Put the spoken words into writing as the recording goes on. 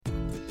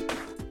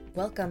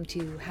Welcome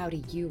to How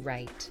Do You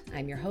Write?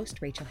 I'm your host,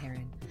 Rachel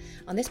Herron.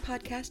 On this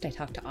podcast, I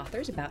talk to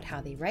authors about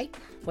how they write,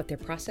 what their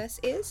process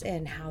is,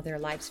 and how their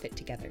lives fit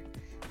together.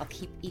 I'll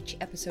keep each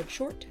episode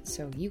short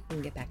so you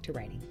can get back to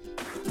writing.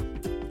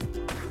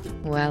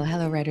 Well,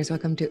 hello, writers.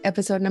 Welcome to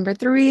episode number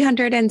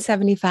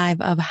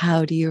 375 of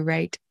How Do You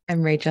Write?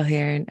 I'm Rachel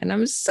Herron, and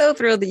I'm so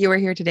thrilled that you are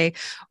here today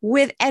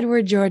with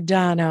Edward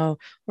Giordano.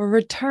 We're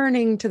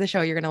returning to the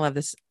show. You're going to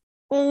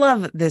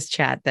love this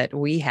chat that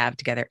we have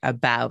together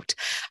about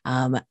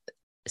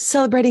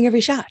celebrating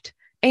every shot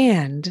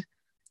and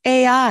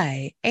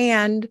AI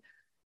and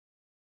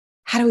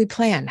how do we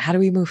plan? How do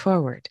we move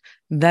forward?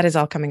 That is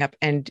all coming up.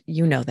 And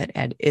you know that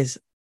Ed is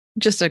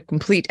just a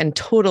complete and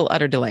total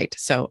utter delight.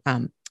 So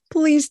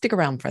please stick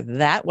around for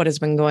that. What has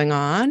been going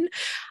on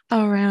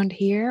around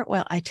here?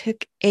 Well, I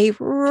took a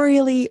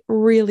really,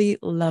 really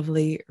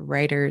lovely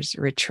writer's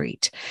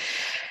retreat.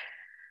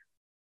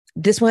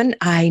 This one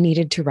I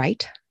needed to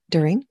write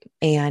during,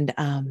 and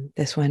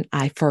this one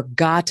I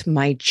forgot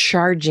my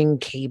charging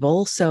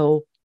cable.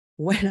 So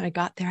when I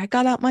got there, I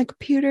got out my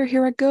computer.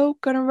 Here I go,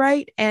 gonna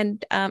write.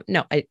 And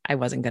no, I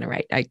wasn't gonna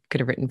write. I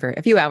could have written for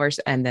a few hours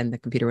and then the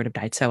computer would have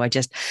died. So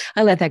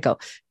I let that go.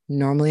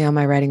 Normally on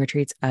my writing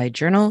retreats, I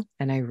journal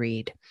and I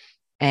read.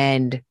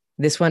 And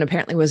this one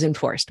apparently was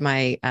enforced.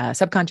 My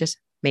subconscious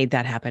made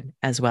that happen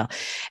as well.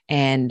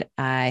 And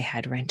I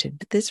had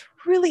rented this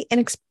really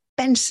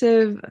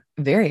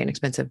very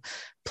inexpensive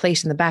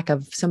place in the back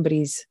of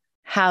somebody's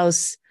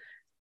house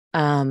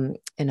in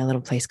a little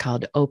place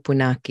called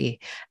Opunaki.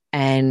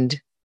 And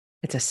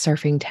it's a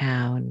surfing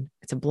town.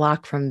 It's a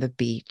block from the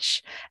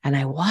beach. And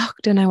I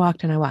walked and I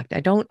walked and I walked. I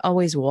don't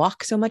always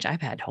walk so much.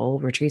 I've had whole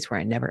retreats where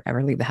I never,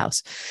 ever leave the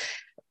house.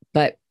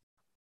 But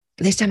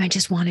this time I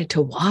just wanted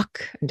to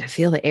walk and to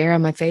feel the air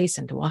on my face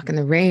and to walk in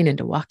the rain and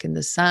to walk in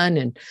the sun.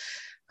 And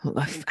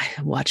I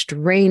watched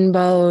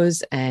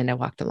rainbows and I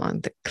walked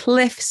along the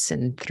cliffs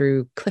and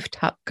through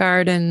clifftop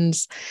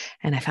gardens,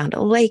 and I found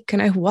a lake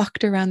and I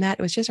walked around that.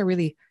 It was just a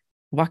really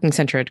walking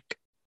centric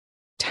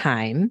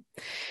time.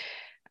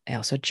 I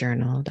also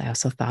journaled. I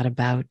also thought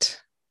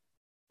about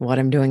what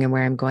I'm doing and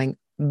where I'm going.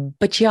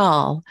 But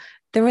y'all,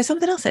 there was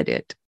something else I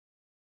did.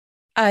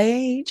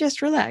 I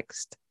just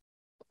relaxed.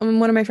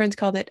 One of my friends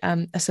called it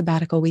a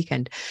sabbatical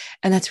weekend.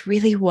 And that's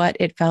really what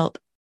it felt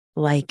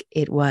like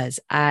it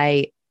was.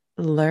 I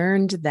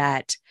learned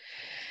that.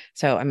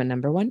 So I'm a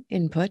number one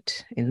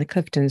input in the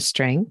Clifton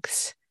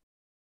Strengths.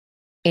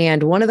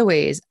 And one of the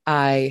ways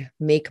I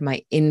make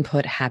my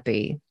input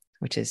happy,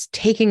 which is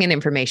taking in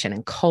information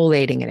and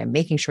collating it and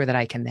making sure that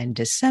I can then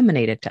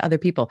disseminate it to other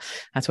people.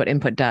 That's what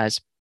input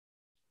does.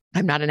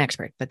 I'm not an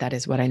expert, but that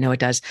is what I know it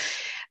does.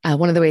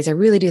 One of the ways I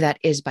really do that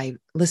is by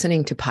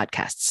listening to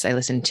podcasts. I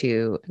listen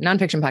to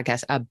nonfiction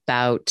podcasts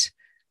about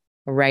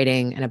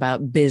writing and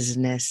about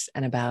business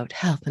and about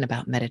health and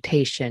about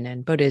meditation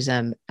and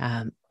Buddhism.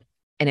 And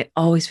it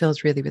always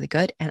feels really, really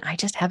good. And I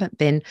just haven't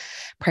been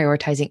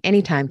prioritizing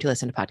any time to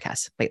listen to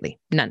podcasts lately.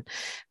 None.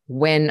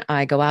 When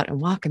I go out and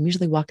walk, I'm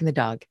usually walking the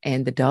dog,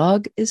 and the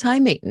dog is high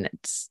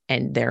maintenance,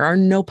 and there are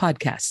no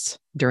podcasts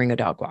during a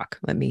dog walk.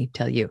 Let me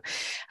tell you,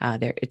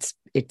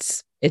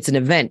 it's an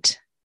event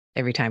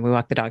every time we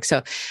walk the dog.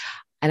 So,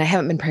 and I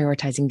haven't been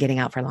prioritizing getting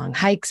out for long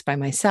hikes by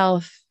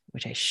myself,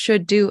 which I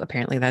should do.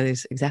 Apparently that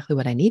is exactly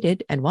what I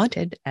needed and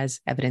wanted, as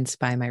evidenced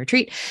by my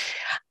retreat.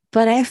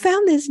 But I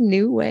found this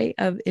new way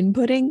of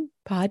inputting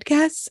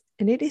podcasts,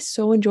 and it is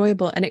so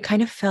enjoyable. And it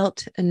kind of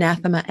felt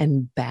anathema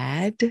and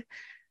bad.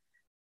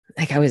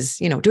 Like I was,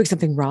 doing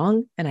something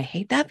wrong, and I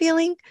hate that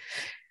feeling.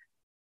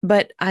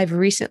 But I've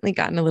recently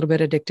gotten a little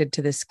bit addicted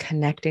to this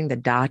connecting the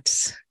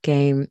dots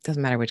game.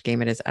 Doesn't matter which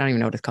game it is. I don't even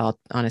know what it's called,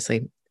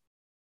 honestly.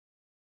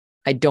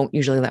 I don't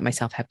usually let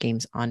myself have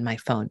games on my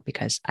phone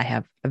because I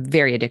have a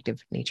very addictive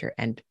nature,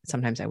 and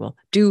sometimes I will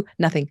do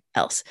nothing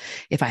else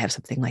if I have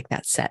something like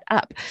that set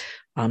up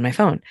on my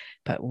phone.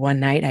 But one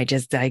night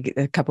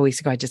a couple of weeks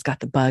ago, I just got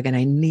the bug, and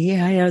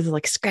I was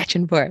like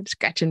scratching for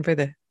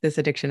this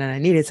addiction, and I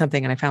needed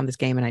something, and I found this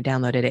game and I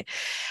downloaded it,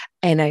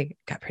 and I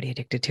got pretty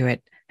addicted to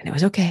it, and it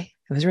was okay.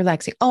 It was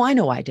relaxing. Oh, I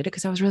know why I did it,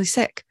 because I was really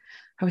sick.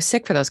 I was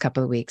sick for those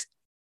couple of weeks.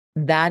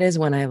 That is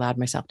when I allowed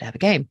myself to have a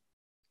game,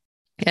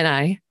 and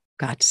I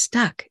got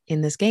stuck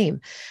in this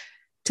game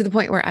to the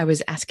point where I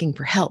was asking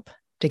for help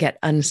to get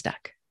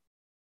unstuck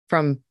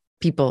from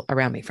people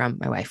around me, from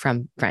my wife,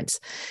 from friends.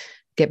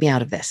 Get me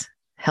out of this.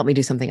 Help me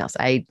do something else.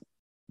 I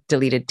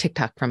deleted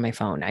TikTok from my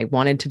phone. I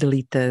wanted to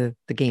delete the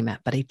game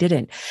app, but I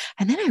didn't.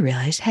 And then I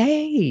realized,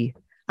 hey,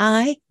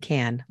 I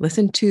can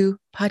listen to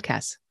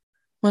podcasts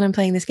when I'm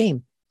playing this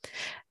game.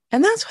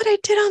 And that's what I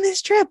did on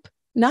this trip.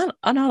 Not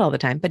all the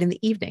time, but in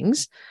the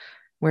evenings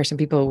where some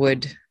people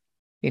would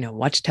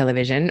watch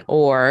television,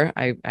 or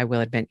I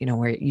will admit,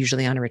 we're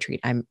usually on a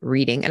retreat. I'm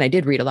reading, and I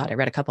did read a lot. I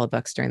read a couple of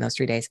books during those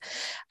 3 days.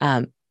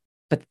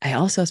 But I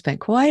also spent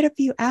quite a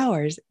few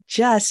hours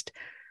just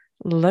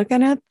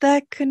looking at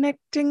that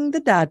connecting the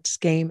dots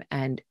game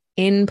and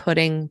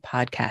inputting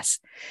podcasts.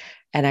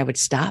 And I would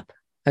stop.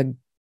 A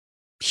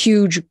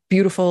huge,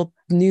 beautiful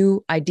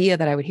new idea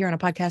that I would hear on a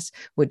podcast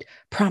would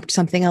prompt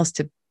something else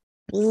to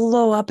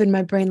blow up in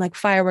my brain like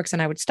fireworks,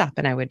 and I would stop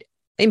and I would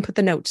input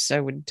the notes. I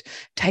would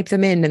type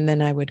them in, and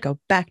then I would go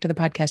back to the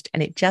podcast,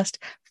 and it just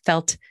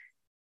felt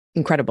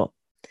incredible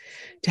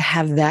to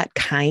have that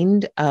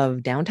kind of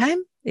downtime.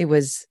 It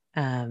was,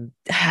 I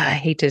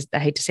hate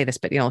to say this,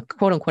 but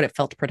quote unquote, it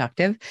felt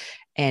productive.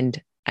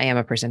 And I am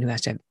a person who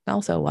has to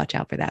also watch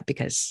out for that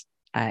because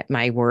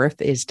my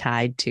worth is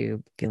tied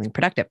to feeling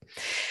productive.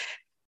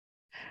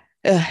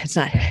 It's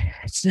not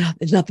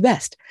the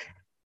best,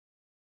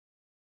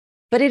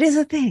 but it is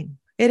a thing.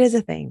 It is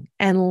a thing.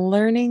 And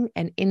learning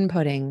and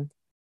inputting,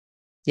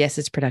 yes,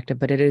 it's productive,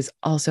 but it is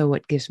also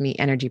what gives me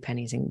energy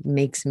pennies and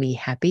makes me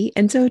happy.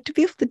 And so to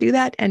be able to do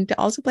that and to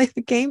also play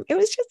the game, it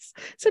was just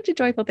such a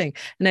joyful thing.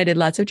 And I did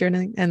lots of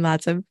journaling and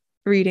lots of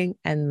reading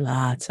and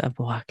lots of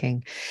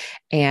walking.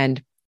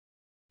 And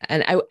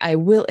I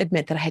will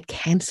admit that I had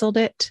canceled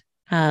it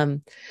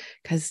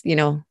because,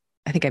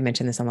 I think I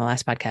mentioned this on the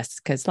last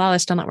podcast, because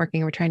Lala's still not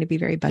working. We're trying to be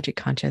very budget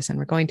conscious, and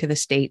we're going to the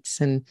States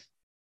and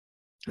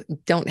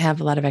don't have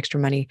a lot of extra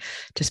money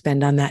to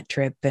spend on that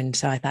trip. And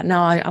so I thought,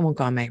 no, I won't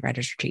go on my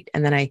writer's retreat.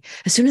 And then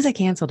as soon as I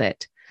canceled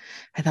it,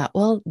 I thought,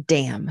 well,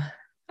 damn,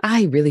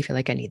 I really feel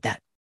like I need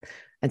that.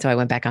 And so I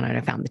went back on it and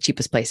I found the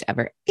cheapest place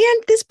ever.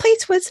 And this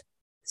place was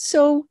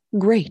so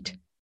great.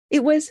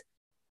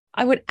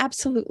 I would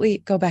absolutely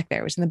go back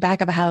there. It was in the back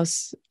of a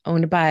house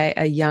owned by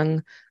a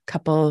young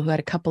couple who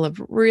had a couple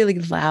of really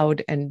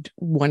loud and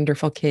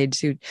wonderful kids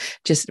who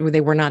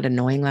they were not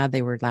annoying loud.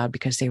 They were loud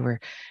because they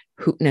were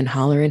hooting and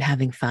hollering,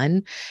 having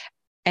fun.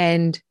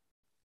 And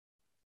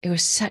it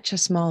was such a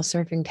small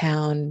surfing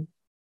town,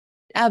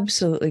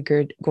 absolutely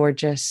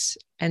gorgeous.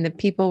 And the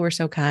people were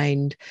so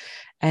kind.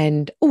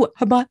 And oh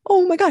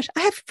my gosh, I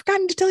have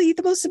forgotten to tell you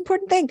the most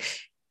important thing.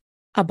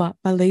 I bought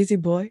my lazy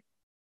boy.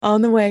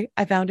 On the way,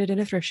 I found it in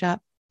a thrift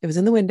shop. It was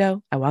in the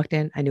window. I walked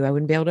in. I knew I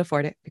wouldn't be able to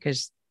afford it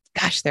because,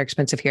 gosh, they're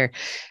expensive here.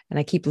 And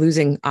I keep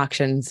losing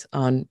auctions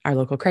on our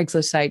local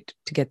Craigslist site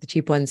to get the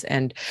cheap ones.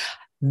 And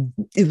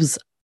it was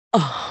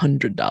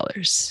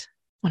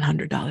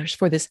 $100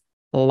 for this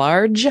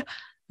large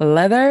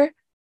leather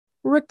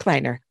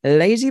recliner,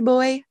 Lazy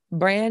Boy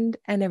brand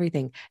and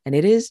everything. And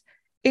it is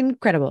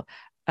incredible.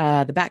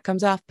 The back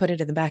comes off, put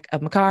it in the back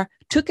of my car,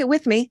 took it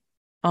with me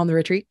on the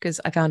retreat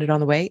because I found it on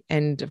the way.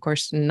 And of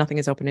course, nothing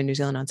is open in New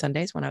Zealand on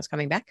Sundays when I was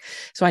coming back.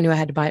 So I knew I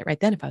had to buy it right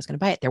then if I was going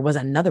to buy it. There was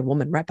another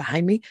woman right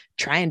behind me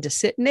trying to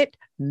sit in it.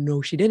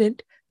 No, she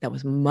didn't. That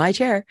was my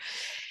chair.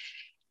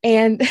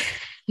 And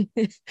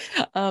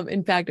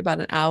in fact, about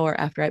an hour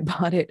after I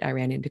bought it, I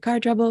ran into car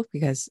trouble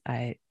because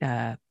I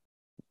had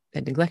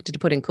neglected to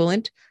put in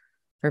coolant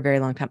for a very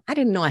long time. I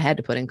didn't know I had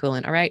to put in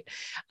coolant. All right.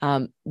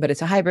 But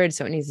it's a hybrid,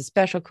 so it needs a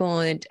special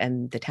coolant.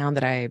 And the town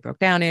that I broke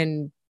down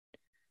in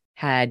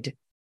had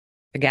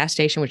a gas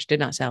station, which did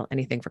not sell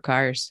anything for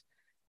cars,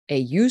 a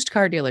used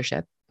car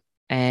dealership,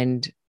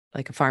 and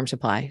like a farm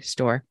supply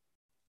store.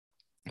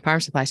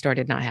 Farm supply store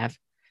did not have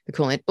the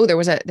coolant. Oh, there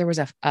was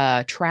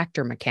a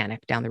tractor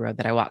mechanic down the road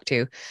that I walked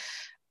to,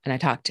 and I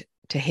talked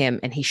to him,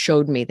 and he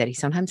showed me that he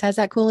sometimes has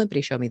that coolant, but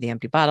he showed me the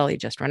empty bottle. He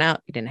just run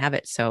out. He didn't have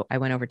it. So I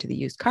went over to the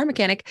used car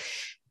mechanic,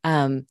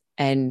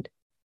 and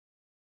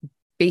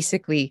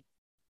basically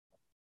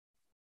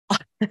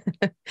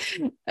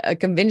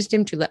convinced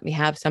him to let me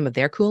have some of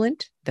their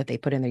coolant that they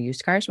put in their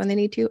used cars when they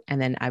need to.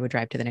 And then I would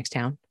drive to the next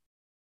town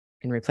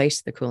and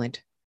replace the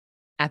coolant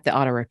at the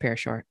auto repair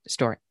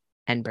store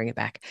and bring it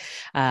back.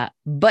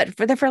 But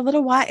for a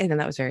little while, and then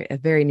that was a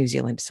very New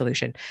Zealand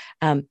solution.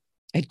 I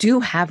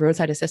do have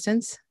roadside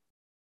assistance,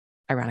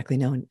 ironically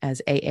known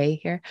as AA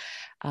here,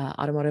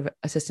 automotive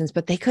assistance,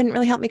 but they couldn't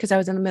really help me because I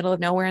was in the middle of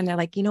nowhere. And they're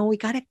like,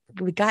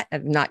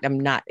 I'm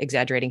not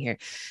exaggerating here.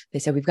 They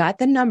said, we've got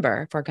the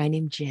number for a guy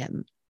named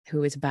Jim,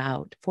 who is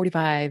about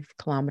 45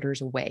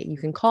 kilometers away. You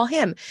can call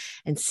him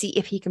and see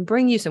if he can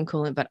bring you some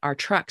coolant, but our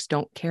trucks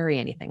don't carry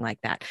anything like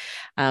that.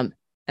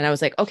 And I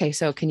was like, okay,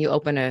 so can you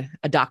open a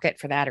docket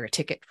for that or a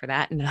ticket for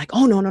that? And they're like,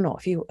 oh, no.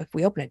 If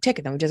we open a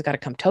ticket, then we just got to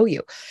come tow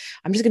you.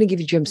 I'm just going to give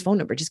you Jim's phone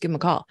number. Just give him a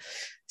call.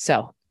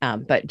 So,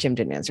 but Jim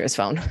didn't answer his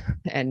phone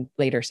and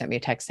later sent me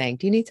a text saying,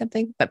 do you need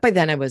something? But by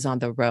then I was on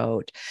the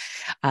road.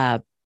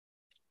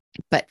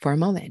 But for a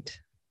moment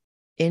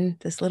in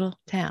this little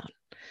town,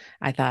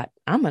 I thought,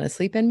 I'm going to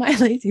sleep in my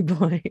lazy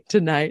boy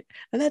tonight.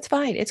 And that's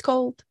fine. It's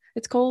cold,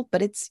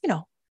 but it's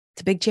a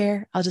big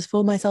chair. I'll just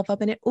fold myself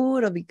up in it. Oh,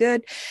 it'll be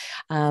good.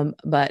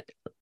 But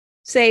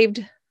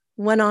saved,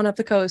 went on up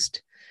the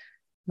coast.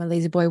 My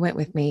lazy boy went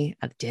with me.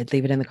 I did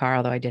leave it in the car,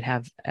 although I did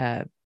have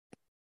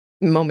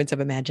moments of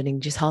imagining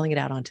just hauling it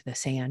out onto the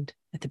sand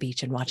at the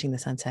beach and watching the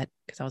sunset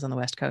because I was on the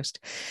West Coast.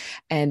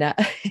 And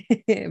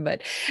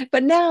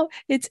but now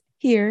it's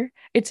here.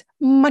 It's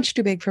much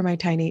too big for my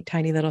tiny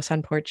little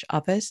sun porch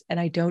office, and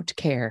I don't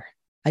care.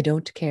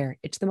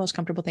 It's the most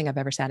comfortable thing I've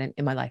ever sat in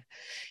my life.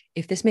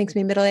 If this makes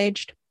me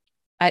middle-aged,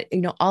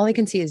 all I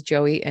can see is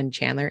Joey and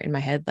Chandler in my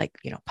head, like,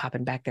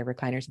 popping back their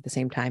recliners at the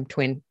same time,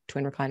 twin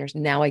recliners.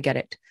 Now I get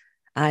it.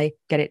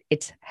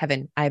 It's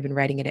heaven. I've been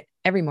riding it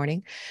every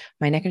morning.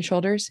 My neck and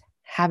shoulders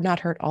have not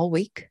hurt all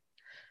week.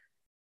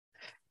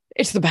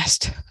 It's the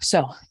best.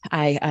 So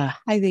I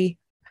highly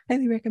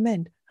highly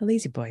recommend a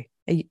lazy boy,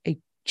 a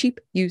cheap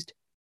used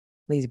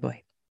lazy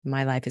boy.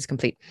 My life is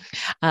complete.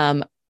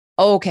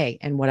 Okay.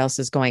 And what else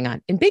is going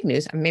on in big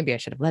news? Maybe I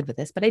should have led with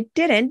this, but I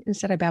didn't.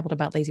 Instead, I babbled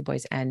about lazy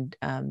boys and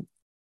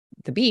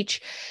the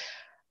beach.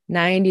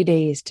 90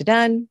 days to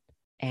done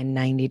and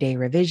 90-day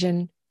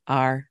revision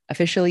are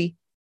officially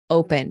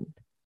open.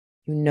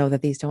 You know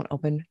that these don't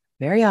open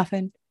very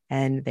often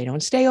and they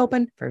don't stay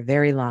open for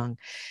very long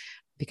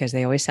because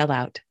they always sell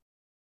out.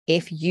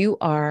 If you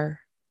are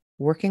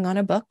working on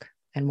a book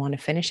and want to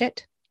finish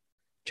it,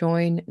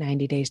 join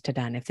 90 Days to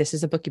Done. If this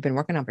is a book you've been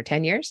working on for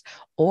 10 years,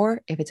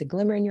 or if it's a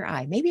glimmer in your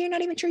eye, maybe you're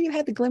not even sure you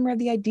had the glimmer of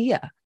the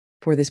idea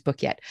for this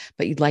book yet,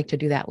 but you'd like to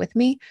do that with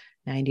me,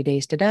 90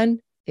 Days to Done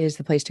is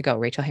the place to go.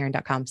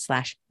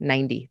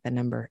 RachelHerron.com/90, the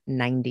number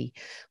 90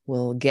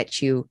 will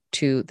get you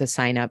to the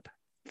sign up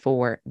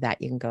for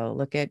that. You can go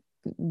look at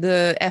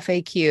the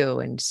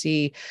FAQ and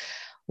see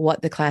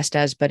what the class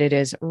does, but it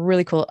is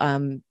really cool.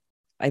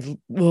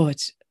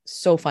 It's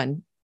so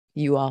fun.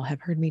 You all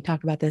have heard me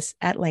talk about this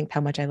at length,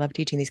 how much I love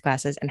teaching these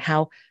classes and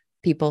how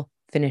people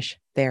finish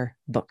their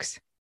books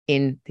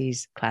in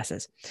these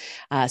classes.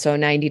 So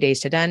 90 Days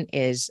to Done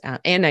is,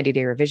 and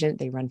 90-day revision,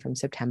 they run from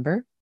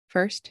September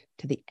 1st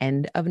to the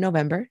end of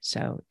November.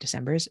 So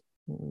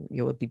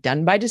you will be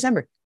done by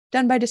December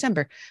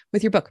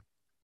with your book.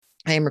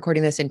 I am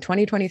recording this in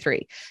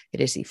 2023.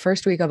 It is the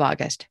first week of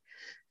August.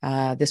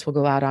 This will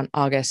go out on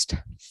August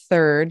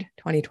 3rd,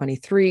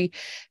 2023.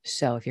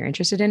 So if you're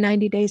interested in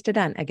 90 Days to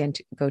Done, again,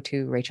 go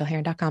to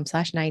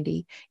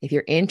RachelHerron.com/90. If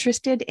you're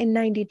interested in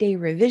 90-day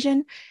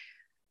revision,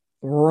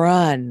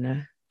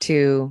 run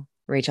to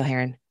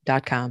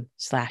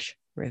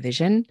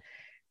RachelHerron.com/revision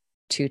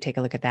to take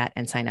a look at that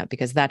and sign up,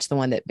 because that's the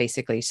one that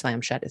basically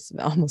slams shut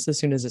almost as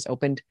soon as it's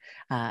opened.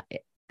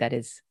 That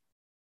is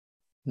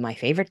my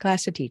favorite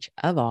class to teach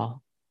of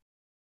all.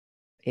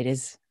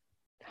 It's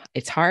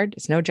hard.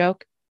 It's no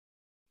joke,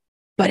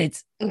 but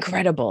it's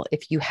incredible.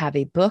 If you have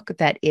a book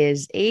that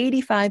is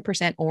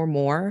 85% or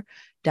more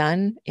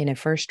done in a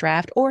first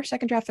draft or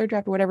second draft, third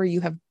draft, or whatever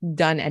you have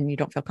done, and you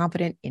don't feel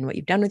confident in what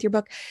you've done with your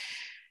book,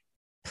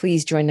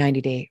 please join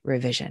 90-day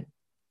revision.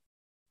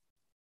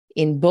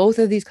 In both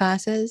of these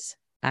classes,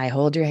 I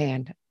hold your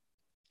hand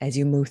as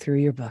you move through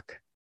your book.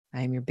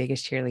 I am your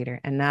biggest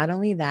cheerleader. And not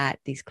only that,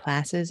 these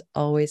classes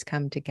always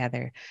come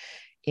together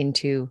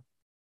into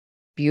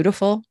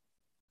beautiful,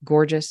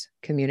 gorgeous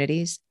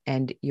communities,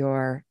 and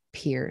your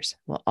peers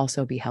will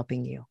also be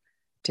helping you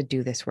to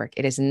do this work.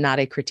 It is not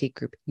a critique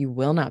group. You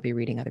will not be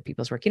reading other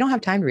people's work. You don't have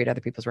time to read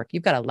other people's work.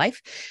 You've got a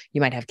life. You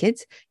might have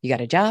kids. You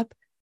got a job,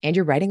 and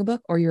you're writing a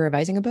book or you're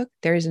revising a book.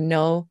 There is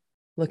no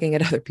looking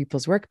at other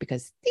people's work,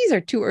 because these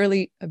are too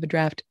early of a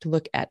draft to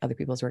look at other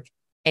people's work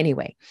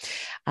anyway.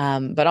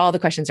 But all the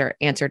questions are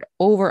answered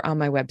over on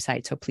my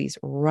website. So please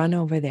run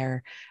over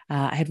there.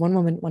 I had one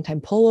woman one time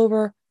pull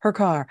over her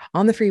car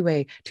on the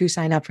freeway to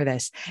sign up for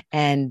this.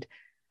 And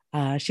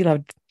she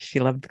loved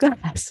the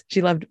class.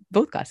 She loved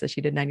both classes. She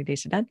did 90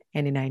 Days to Done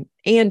and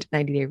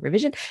 90-day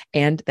revision,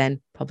 and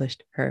then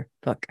published her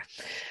book,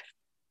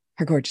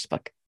 her gorgeous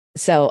book.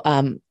 So,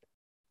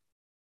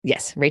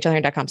 yes,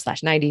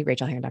 RachelHerron.com/90,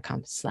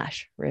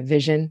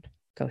 RachelHerron.com/revision.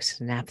 Go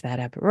snap that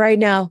up right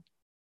now.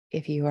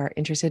 If you are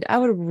interested, I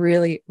would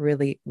really,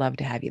 really love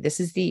to have you. This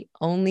is the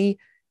only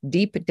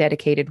deep,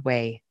 dedicated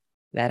way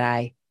that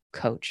I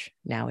coach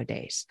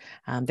nowadays.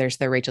 There's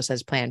the Rachel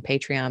Says Plan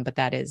Patreon, but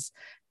that is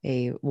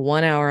a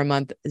 1 hour a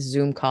month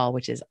Zoom call,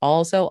 which is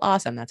also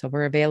awesome. That's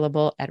over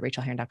available at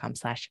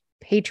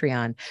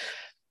RachelHerron.com/Patreon.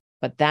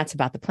 But that's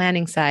about the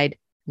planning side.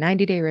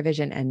 90-day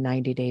revision and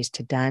 90 Days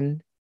to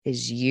Done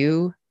is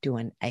you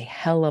doing a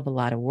hell of a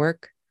lot of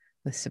work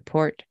with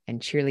support and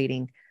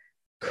cheerleading,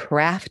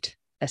 craft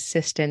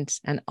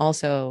assistance, and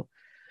also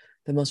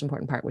the most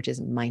important part, which is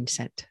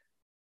mindset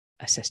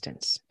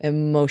assistance,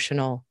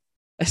 emotional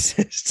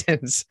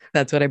assistance.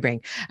 That's what I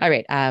bring. All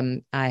right.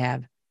 I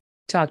have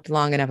talked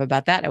long enough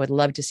about that. I would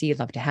love to see you,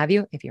 love to have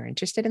you if you're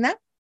interested in that.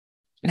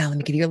 Now, let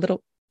me give you a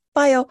little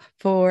bio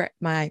for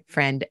my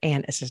friend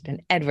and assistant,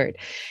 Edward.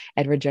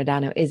 Edward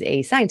Giordano is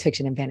a science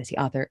fiction and fantasy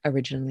author,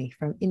 originally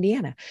from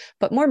Indiana,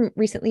 but more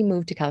recently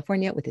moved to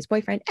California with his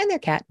boyfriend and their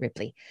cat,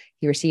 Ripley.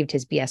 He received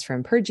his BS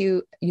from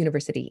Purdue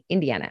University,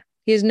 Indiana.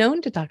 He is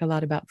known to talk a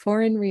lot about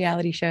foreign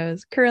reality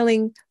shows,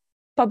 curling,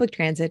 public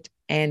transit,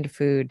 and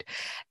food.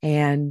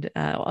 And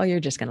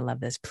you're just going to love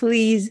this.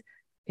 Please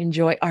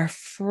enjoy our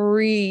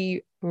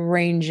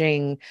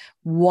free-ranging,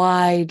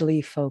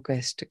 widely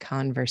focused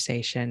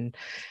conversation.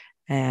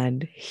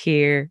 And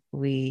here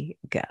we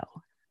go.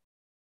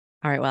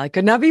 All right. Well, I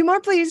could not be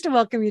more pleased to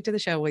welcome you to the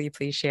show. Will you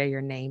please share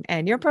your name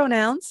and your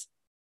pronouns?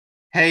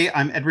 Hey,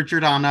 I'm Edward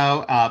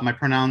Giordano. My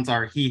pronouns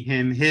are he,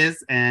 him,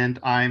 his, and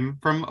I'm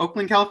from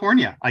Oakland,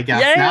 California, I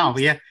guess. Yay! Now.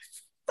 Yeah.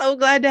 So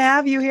glad to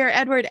have you here,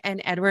 Edward. And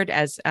Edward,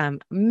 as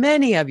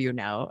many of you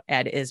know,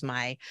 Ed is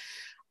my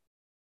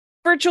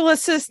virtual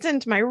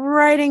assistant, my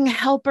writing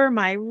helper,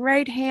 my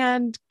right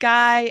hand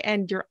guy,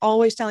 and you're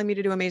always telling me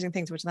to do amazing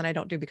things, which then I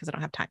don't do because I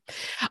don't have time.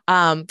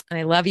 And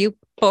I love you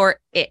for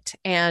it.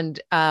 And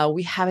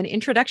we have an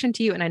introduction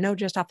to you, and I know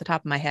just off the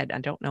top of my head, I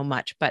don't know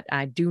much, but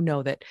I do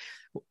know that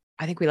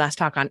I think we last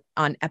talked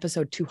on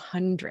episode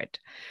 200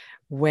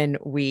 when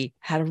we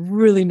had a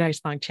really nice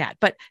long chat.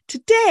 But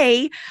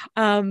today,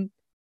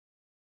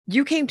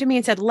 you came to me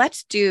and said,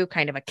 let's do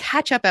kind of a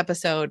catch-up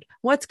episode.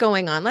 What's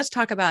going on? Let's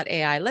talk about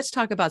AI. Let's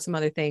talk about some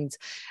other things.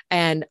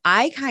 And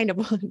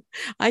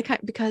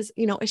because,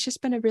 it's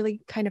just been a really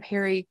kind of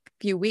hairy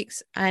few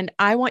weeks, and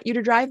I want you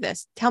to drive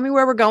this. Tell me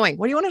where we're going.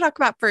 What do you want to talk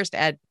about first,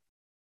 Ed?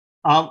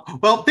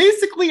 Well,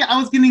 basically, I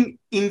was getting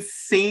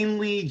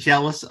insanely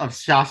jealous of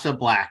Sasha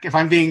Black, if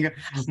I'm being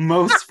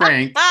most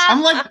frank.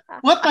 I'm like,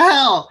 what the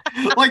hell?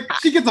 Like,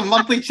 she gets a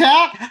monthly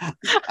chat?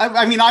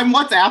 I mean, I'm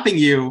WhatsApping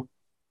you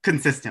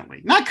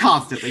consistently, not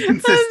constantly,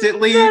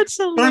 consistently. That's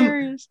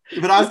hilarious.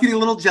 But I was getting a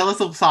little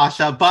jealous of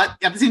Sasha, but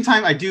at the same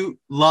time, I do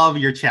love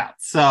your chat.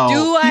 So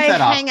do I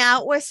hang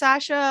out with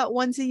Sasha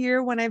once a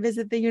year when I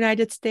visit the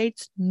United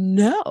States?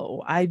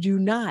 No, I do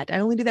not.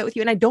 I only do that with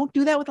you, and I don't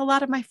do that with a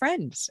lot of my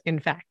friends,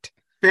 in fact.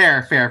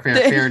 Fairness.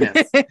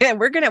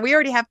 We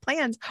already have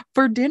plans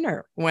for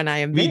dinner when I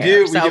am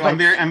there. We do.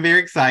 I'm very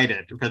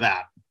excited for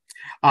that.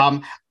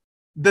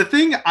 The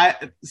thing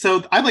I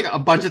have like a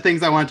bunch of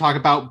things I want to talk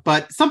about,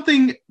 but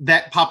something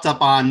that popped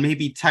up on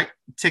maybe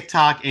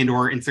TikTok and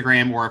or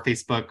Instagram or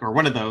Facebook or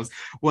one of those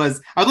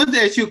was, I'd love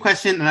to ask you a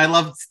question, and I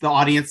love the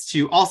audience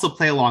to also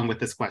play along with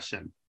this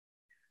question.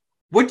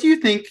 What do you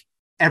think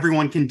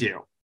everyone can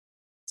do?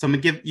 So I'm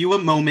gonna give you a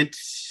moment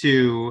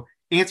to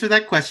answer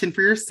that question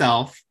for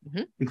yourself,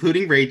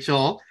 including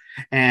Rachel.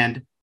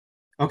 And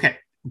okay,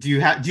 do you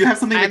have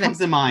something that comes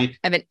to mind?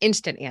 I have an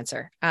instant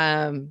answer.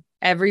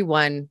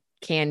 Everyone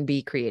can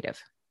be creative.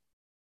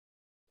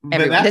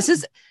 Everyone. This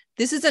is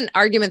an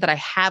argument that I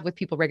have with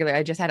people regularly.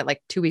 I just had it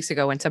like 2 weeks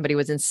ago when somebody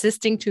was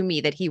insisting to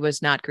me that he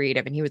was not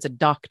creative and he was a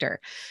doctor.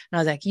 And I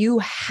was like, you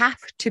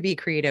have to be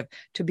creative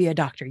to be a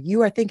doctor.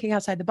 You are thinking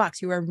outside the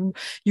box. You are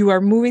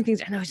moving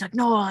things. And I was like,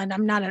 no, and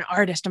I'm not an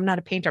artist. I'm not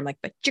a painter. I'm like,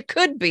 but you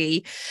could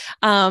be.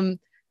 I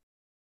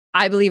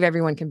believe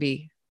everyone can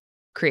be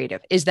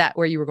creative. Is that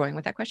where you were going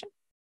with that question?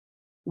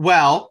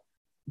 Well,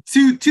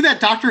 to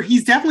that doctor,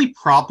 he's definitely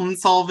problem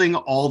solving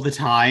all the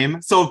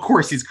time. So of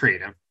course he's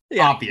creative,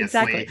 obviously.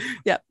 Exactly.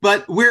 Yeah.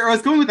 But where I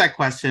was going with that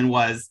question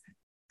was,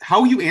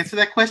 how you answer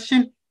that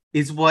question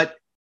is what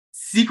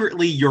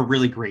secretly you're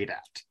really great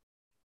at.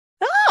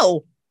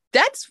 Oh,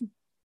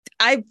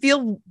 I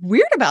feel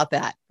weird about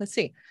that. Let's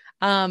see.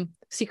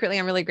 Secretly,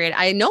 I'm really great.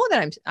 I know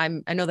that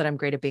I'm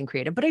great at being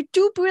creative, but I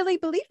do really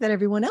believe that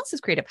everyone else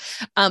is creative.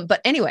 But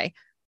anyway,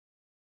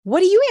 what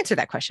do you answer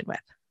that question with?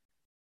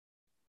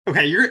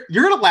 Okay, you're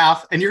gonna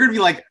laugh and you're gonna be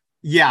like,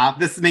 yeah,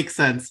 this makes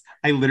sense.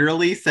 I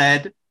literally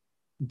said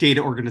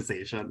data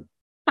organization.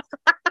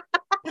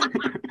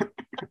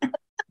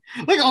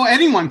 Like, oh,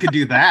 anyone could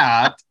do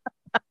that.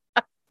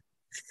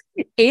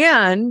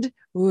 And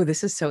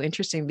this is so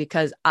interesting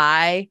because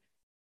I'm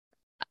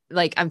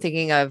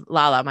thinking of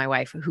Lala, my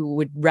wife, who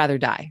would rather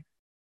die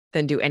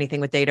than do anything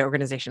with data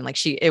organization. Like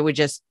it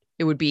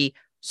would be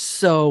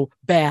so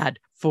bad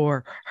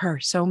for her.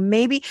 So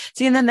maybe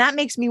and then that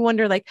makes me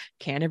wonder, like,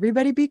 can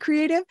everybody be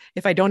creative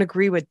if I don't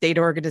agree with data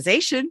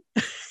organization?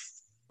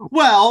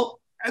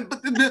 Well,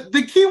 but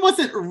the key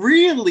wasn't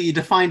really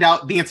to find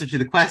out the answer to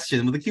the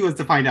question. The key was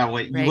to find out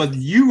what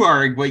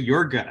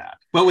you're good at,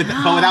 but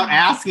without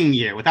asking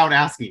you.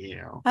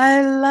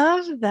 I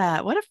love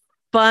that. What a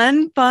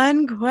fun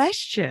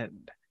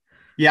question.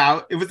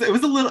 Yeah, I was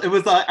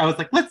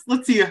like,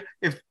 let's see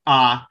if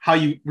how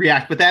you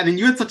react with that. And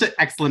you had such an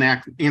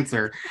excellent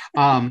answer.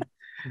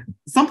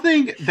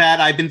 Something that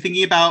I've been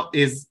thinking about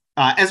is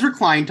Ezra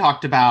Klein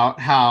talked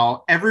about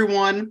how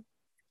everyone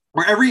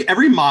or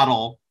every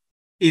model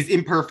is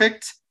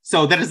imperfect.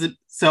 So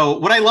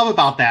what I love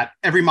about that,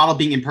 every model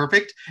being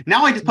imperfect,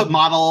 now I just put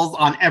models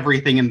on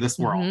everything in this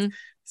world.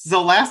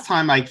 So last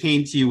time I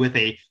came to you with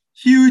a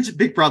huge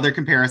Big Brother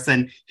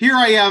comparison. Here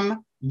I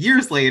am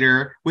years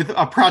later with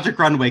a Project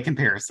Runway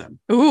comparison.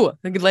 Ooh,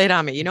 lay it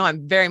on me.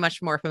 I'm very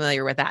much more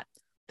familiar with that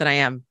than I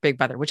am Big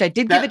Brother, which I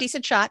did give a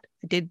decent shot.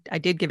 I did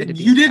give it a decent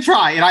You did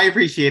try, and I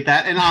appreciate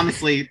that. And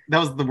honestly, that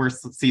was the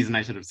worst season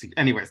I should have seen.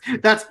 Anyways,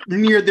 that's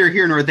neither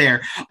here nor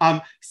there.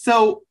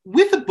 So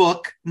with a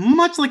book,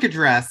 much like a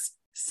dress,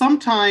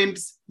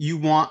 sometimes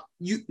not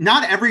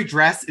every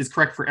dress is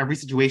correct for every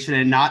situation,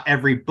 and not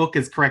every book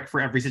is correct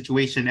for every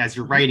situation as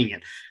you're writing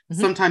it.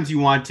 Sometimes you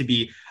want it to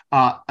be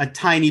a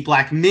tiny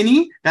black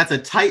mini. That's a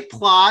tight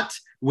plot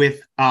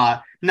with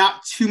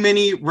not too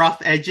many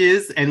rough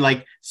edges and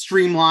like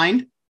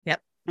streamlined.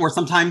 Or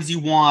sometimes you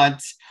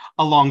want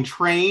a long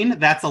train.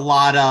 That's a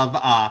lot of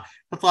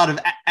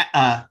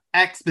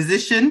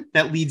exposition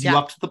that leads you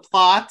up to the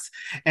plot.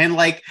 And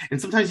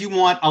sometimes you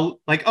want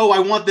I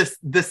want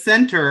the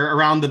center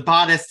around the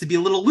bodice to be a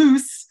little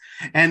loose.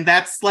 And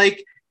that's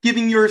like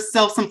giving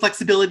yourself some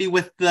flexibility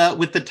with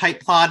the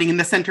tight plotting in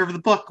the center of the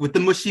book with the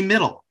mushy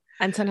middle.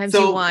 And sometimes you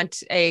So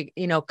want a,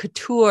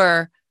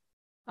 couture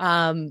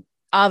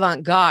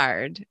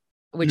avant-garde,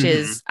 which mhm.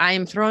 is I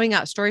am throwing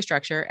out story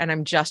structure and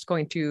I'm just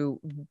going to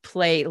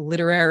play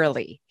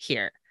literarily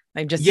here.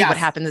 I just see what Yes.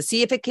 happens,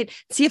 see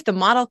if the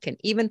model can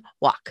even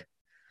walk.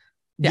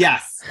 Yeah.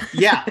 Yes.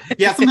 Yeah.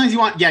 Yeah. Sometimes you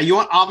want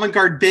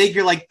avant-garde big.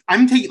 You're like,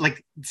 I'm taking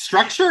like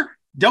structure,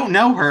 don't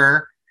know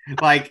her.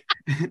 Like,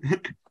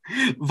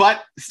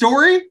 but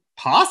story,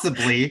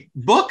 possibly.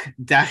 Book,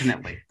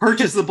 definitely.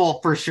 Purchasable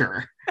for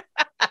sure.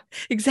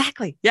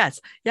 Exactly. Yes.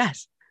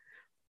 Yes.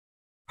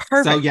 So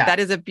Perfect. yeah. That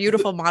is a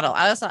beautiful model.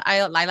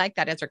 I like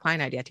that Ezra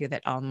Klein idea too,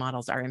 that all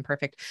models are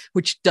imperfect,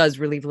 which does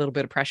relieve a little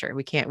bit of pressure.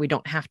 We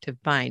don't have to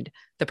find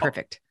the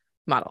perfect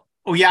model.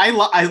 Oh yeah.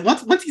 I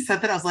once he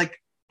said that, I was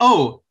like,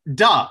 oh,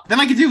 duh. Then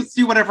I could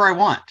do whatever I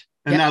want.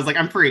 And Yep. I was like,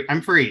 I'm free.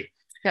 I'm free.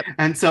 Yep.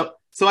 And so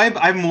I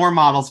have more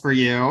models for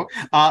you.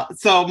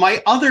 So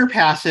my other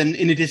passion,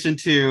 in addition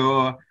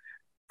to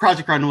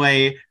Project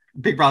Runway,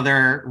 Big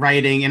Brother,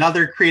 writing, and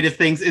other creative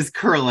things, is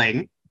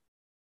curling.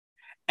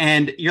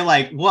 And you're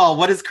like, well,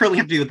 what does curling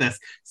have to do with this?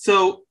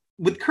 So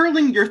with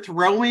curling, you're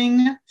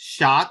throwing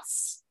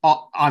shots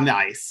on the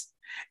ice.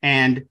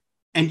 And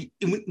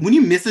when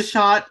you miss a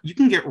shot, you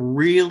can get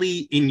really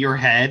in your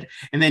head,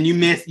 and then you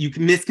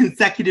can miss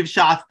consecutive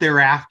shots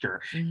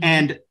thereafter.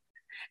 Mm-hmm.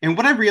 And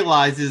what I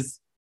realize is,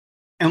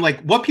 and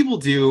like what people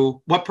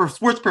do,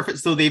 sports perfect.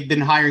 So they've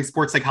been hiring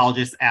sports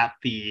psychologists at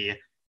the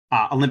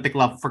Olympic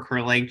level for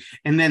curling,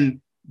 and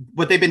then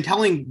what they've been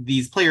telling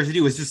these players to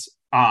do is just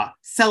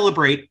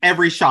celebrate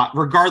every shot,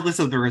 regardless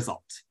of the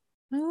result.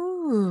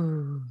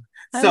 Ooh,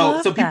 I So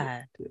love people,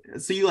 that.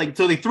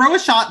 so they throw a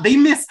shot, they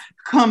miss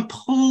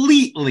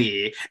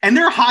completely, and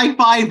they're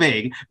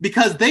high-fiving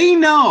because they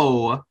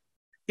know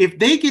if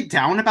they get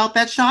down about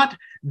that shot,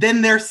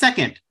 then their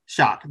second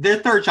shot, their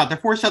third shot, their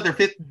fourth shot, their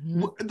fifth,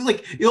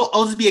 like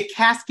it'll just be a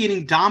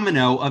cascading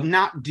domino of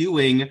not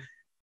being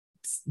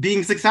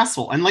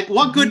successful. And like,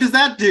 what good does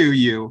that do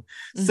you?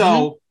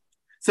 So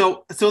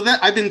that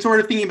I've been sort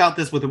of thinking about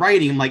this with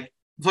writing. Like,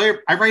 so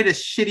I write a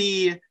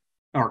shitty,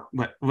 or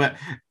what?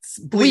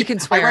 We can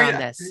swear on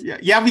this.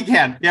 Yeah, we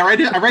can. Yeah,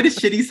 I write a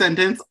shitty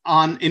sentence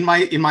in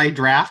my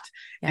draft,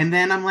 and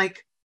then I'm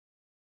like,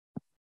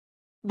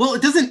 well,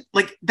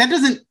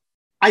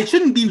 I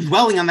shouldn't be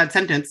dwelling on that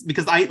sentence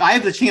because I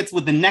have the chance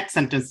with the next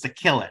sentence to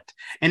kill it.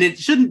 And it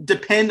shouldn't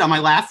depend on my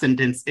last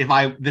sentence if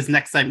this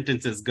next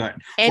sentence is good.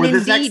 And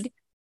indeed,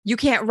 you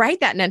can't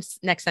write that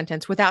next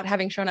sentence without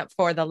having shown up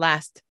for the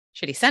last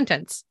shitty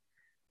sentence.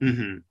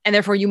 Mm-hmm. And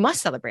therefore you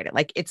must celebrate it.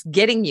 Like it's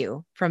getting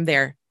you from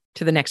there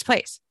to the next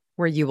place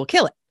where you will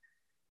kill it.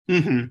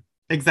 Mm-hmm.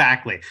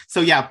 Exactly.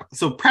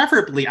 So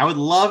preferably, I would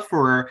love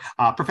for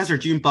Professor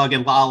Junebug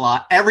and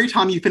Lala, every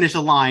time you finish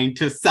a line,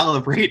 to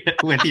celebrate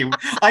it with you.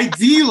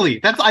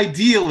 That's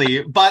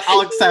ideally, but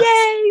I'll accept.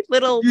 Yay!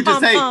 Little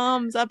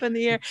pom-poms up in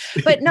the air.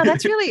 But no,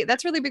 that's really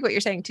big what you're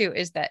saying too,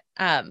 is that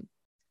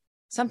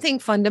something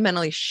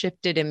fundamentally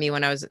shifted in me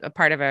when I was a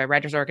part of a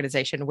writers'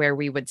 organization where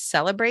we would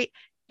celebrate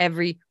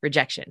every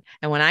rejection.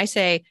 And when I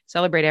say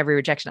celebrate every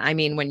rejection, I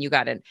mean when you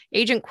got an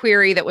agent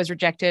query that was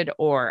rejected,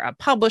 or a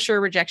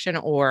publisher rejection,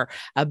 or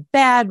a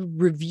bad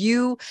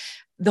review,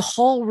 the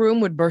whole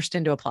room would burst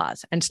into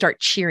applause and start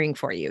cheering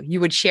for you. You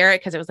would share it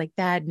because it was like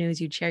bad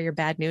news. You'd share your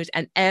bad news,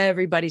 and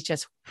everybody's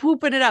just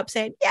whooping it up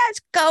saying, yes,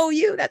 go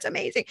you. That's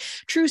amazing.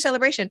 True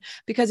celebration,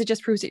 because it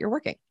just proves that you're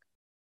working.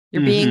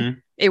 You're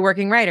being a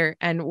working writer,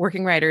 and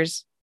working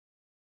writers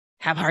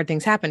have hard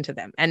things happen to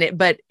them.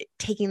 But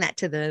taking that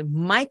to the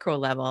micro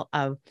level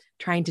of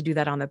trying to do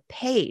that on the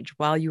page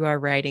while you are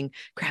writing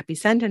crappy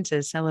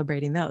sentences,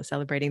 celebrating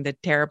the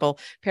terrible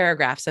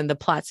paragraphs and the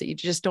plots that you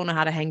just don't know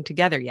how to hang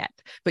together yet,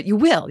 but you'll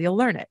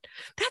learn it.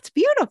 That's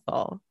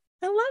beautiful.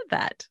 I love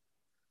that.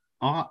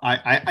 Oh,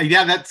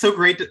 yeah, that's so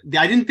great.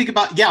 I didn't think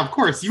about, of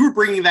course you were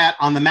bringing that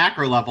on the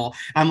macro level.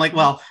 I'm like,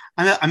 well,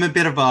 I'm a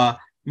bit of a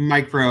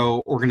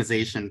micro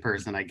organization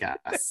person, I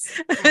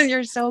guess.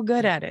 You're so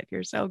good at it.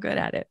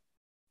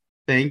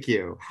 Thank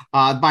you.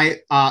 My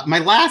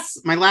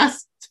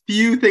last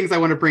few things I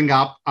want to bring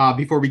up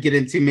before we get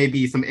into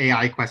maybe some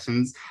AI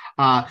questions.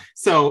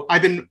 So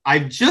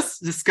I've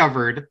just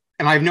discovered,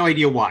 and I have no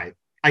idea why,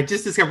 I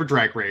just discovered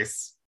Drag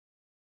Race.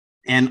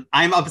 And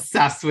I'm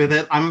obsessed with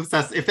it. I'm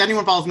obsessed. If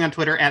anyone follows me on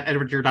Twitter at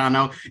Edward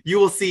Giordano, you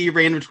will see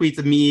random tweets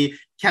of me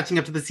catching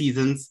up to the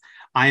seasons.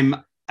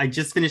 I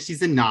just finished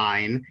season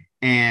 9,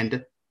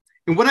 and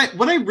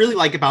what I really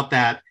like about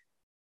that,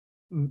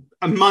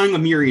 among a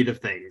myriad of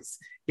things,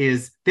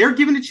 is they're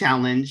given a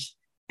challenge,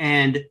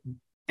 and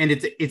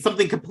it's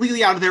something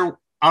completely out of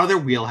their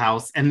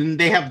wheelhouse, and then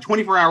they have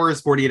 24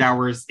 hours, 48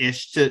 hours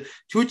ish to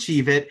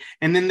achieve it,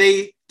 and then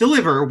they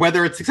deliver.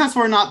 Whether it's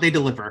successful or not, they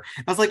deliver.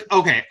 I was like,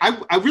 okay,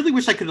 I really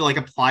wish I could like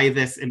apply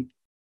this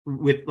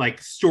with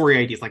like story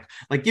ideas,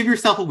 like give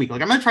yourself a week.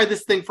 Like, I'm gonna try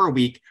this thing for a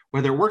week,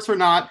 whether it works or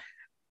not.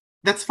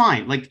 that's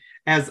fine. Like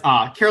as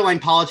Caroline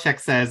Polachek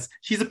says,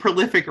 she's a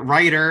prolific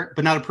writer,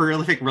 but not a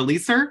prolific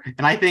releaser.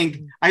 And I think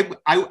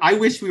I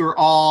wish we were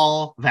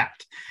all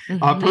that.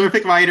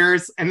 Prolific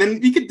writers, and then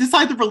we could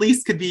decide the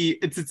release could be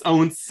its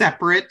own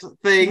separate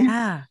thing.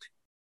 Yeah.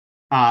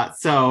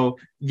 So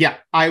yeah,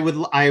 I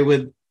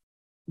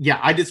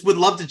just would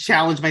love to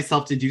challenge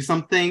myself to do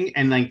something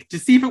and like to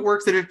see if it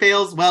works. If it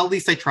fails, well, at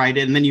least I tried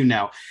it. And then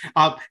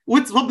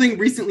what's something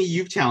recently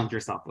you've challenged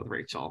yourself with,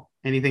 Rachel?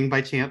 Anything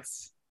by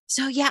chance?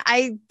 So yeah,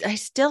 I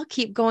still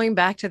keep going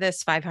back to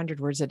this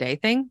 500 words a day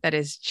thing that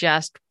is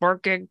just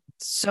working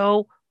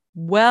so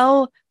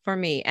well for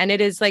me. And it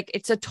is like,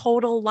 it's a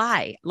total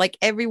lie. Like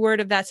every word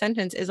of that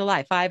sentence is a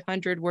lie.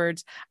 500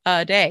 words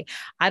a day.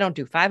 I don't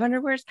do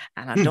 500 words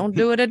and I don't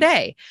do it a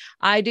day.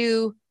 I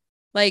do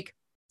like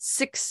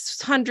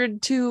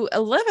 600 to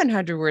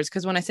 1100 words.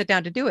 Cause when I sit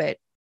down to do it,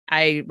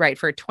 I write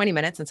for 20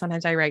 minutes and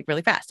sometimes I write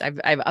really fast.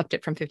 I've upped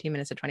it from 15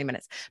 minutes to 20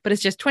 minutes, but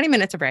it's just 20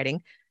 minutes of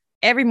writing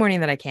every morning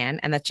that I can.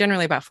 And that's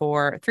generally about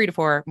 3 to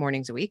 4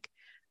 mornings a week.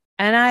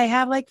 And I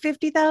have like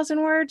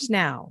 50,000 words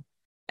now.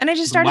 And I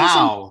just started this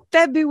in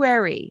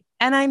February.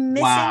 And I'm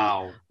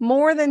missing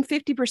more than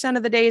 50%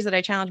 of the days that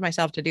I challenge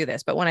myself to do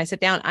this. But when I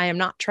sit down, I am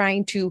not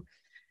trying to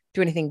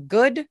do anything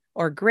good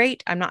or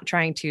great. I'm not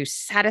trying to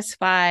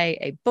satisfy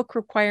a book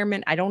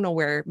requirement. I don't know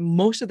where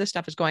most of the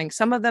stuff is going.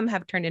 Some of them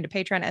have turned into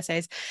Patreon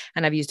essays,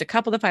 and I've used a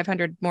couple of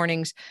 500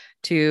 mornings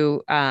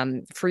to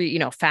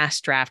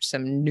fast draft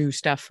some new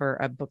stuff for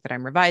a book that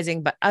I'm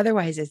revising. But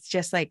otherwise, it's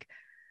just like,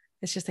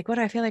 what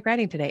do I feel like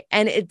writing today?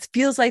 And it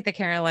feels like the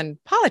Caroline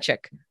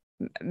Polachek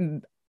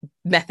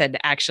method,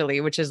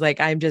 actually, which is like,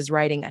 I'm just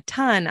writing a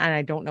ton and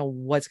I don't know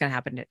what's going to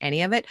happen to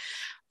any of it.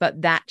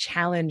 But that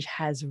challenge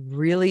has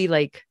really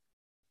like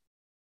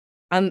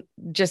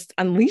just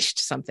unleashed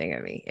something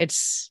in me.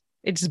 It's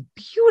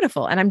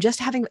beautiful. And I'm just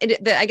having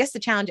it. I guess the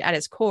challenge at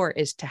its core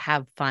is to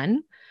have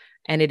fun.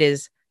 And it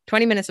is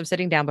 20 minutes of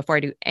sitting down before I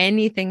do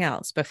anything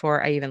else,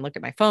 before I even look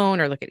at my phone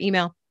or look at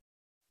email,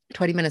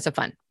 20 minutes of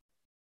fun,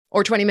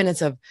 or 20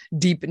 minutes of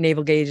deep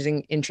navel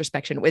gazing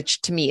introspection,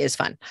 which to me is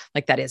fun.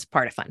 Like that is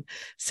part of fun.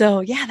 So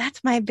yeah,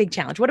 that's my big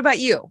challenge. What about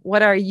you?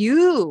 What are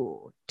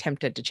you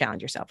tempted to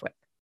challenge yourself with?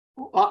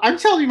 Well, I'm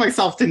telling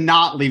myself to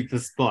not leave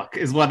this book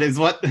is what,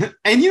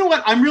 and you know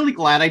what? I'm really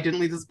glad I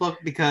didn't leave this book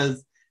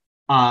because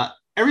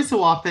every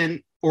so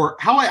often, or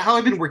how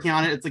I've been working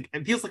on it, it's like,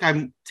 it feels like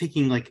I'm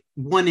taking like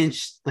 1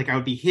 inch, like I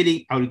would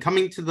be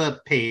coming to the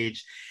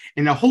page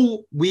and a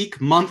whole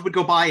month would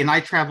go by and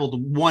I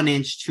traveled 1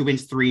 inch, 2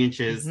 inch, 3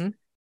 inches,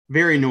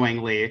 very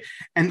annoyingly.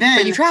 And then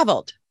But you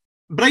traveled.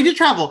 But I did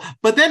travel.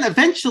 But then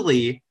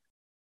eventually,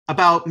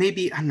 about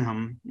maybe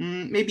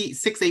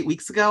 6-8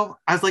 weeks ago,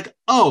 I was like,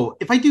 oh,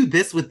 if I do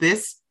this with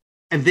this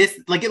and this,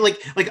 like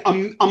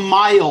a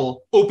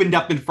mile opened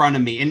up in front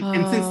of me.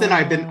 And since then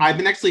I've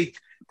been actually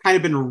kind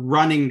of been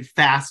running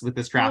fast with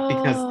this draft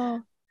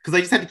because I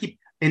just had to keep,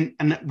 and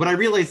what I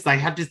realized is I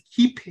had to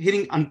keep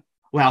hitting on,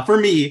 well, for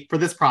me, for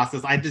this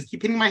process, I just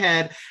keep hitting my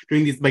head,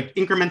 doing these like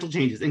incremental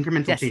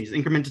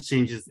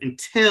changes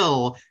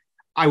until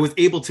I was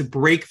able to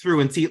break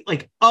through and see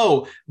like,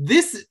 oh,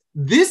 this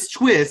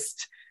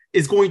twist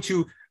is going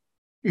to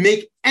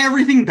make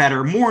everything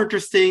better, more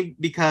interesting,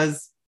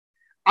 because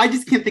I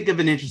just can't think of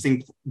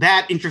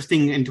that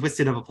interesting and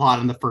twisted of a plot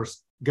in the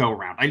first go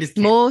around. I just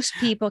can't. Most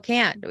people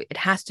can't. It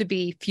has to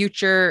be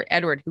future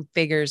Edward who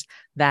figures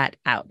that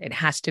out. It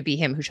has to be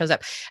him who shows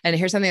up. And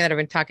here's something that I've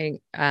been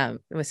talking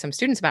with some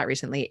students about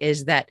recently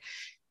is that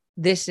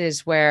this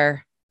is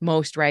where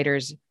most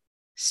writers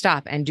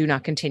stop and do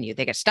not continue.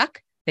 They get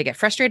stuck, they get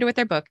frustrated with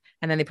their book,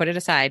 and then they put it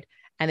aside.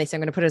 And they say,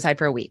 I'm going to put it aside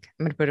for a week.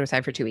 I'm going to put it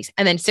aside for 2 weeks.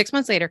 And then 6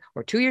 months later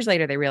or 2 years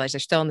later, they realize they're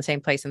still in the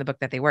same place in the book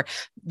that they were.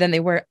 Then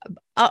they were,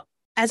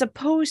 as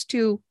opposed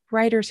to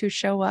writers who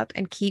show up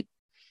and keep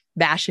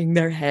bashing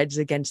their heads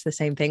against the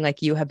same thing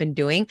like you have been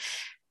doing.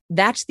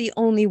 That's the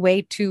only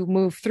way to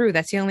move through.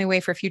 That's the only way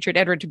for future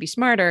Edward to be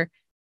smarter.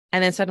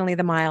 And then suddenly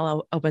the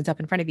mile opens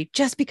up in front of you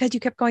just because you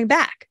kept going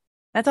back.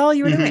 That's all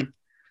you were doing.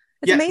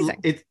 It's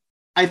amazing.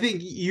 I think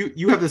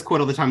you have this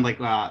quote all the time, like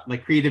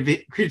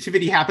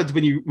creativity happens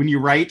when you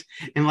write,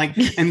 and like,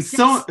 and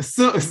so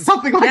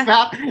something like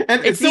that.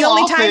 And it's the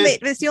only time.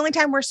 It's the only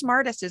time we're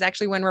smartest is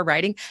actually when we're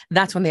writing.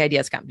 That's when the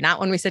ideas come, not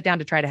when we sit down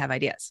to try to have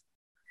ideas.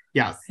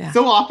 Yes. Yeah.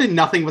 So often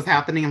nothing was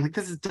happening. I'm like,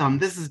 this is dumb.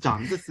 But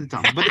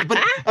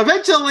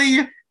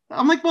eventually,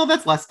 I'm like, well,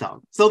 that's less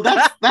dumb. So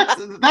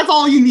that's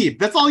all you need.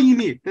 That's all you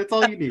need.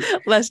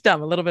 Less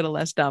dumb. A little bit of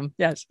less dumb.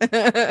 Yes.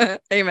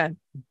 Amen.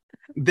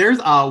 There's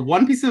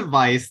one piece of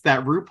advice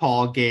that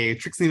RuPaul gave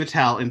Trixie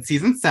Mattel in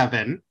season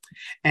 7.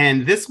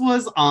 And this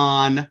was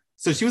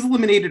so she was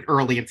eliminated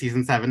early in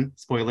season 7,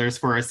 spoilers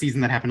for a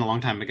season that happened a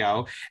long time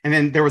ago. And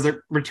then there was a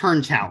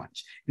return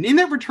challenge. And in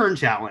that return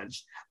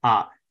challenge,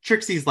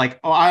 Trixie's like,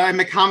 oh, I'm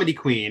a comedy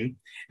queen.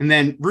 And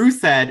then Ru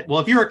said, well,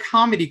 if you're a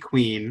comedy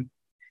queen,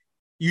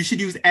 you should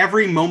use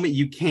every moment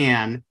you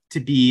can to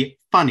be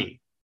funny.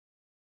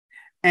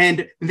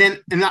 And then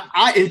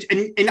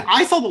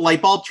I saw the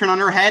light bulb turn on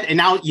her head, and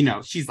now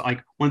she's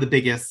like one of the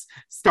biggest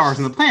stars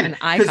on the planet. An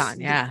icon,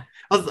 yeah.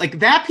 I was like,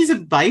 that piece of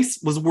advice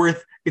was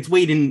worth its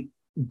weight in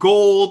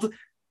gold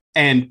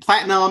and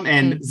platinum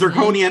and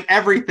zirconium,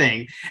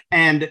 everything.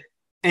 And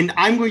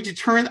I'm going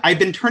to I've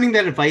been turning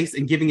that advice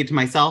and giving it to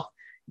myself.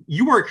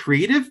 You are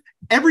creative.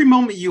 Every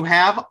moment you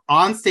have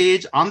on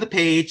stage, on the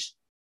page,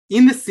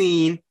 in the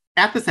scene,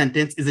 at the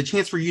sentence is a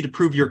chance for you to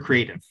prove you're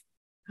creative.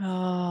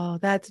 Oh,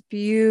 that's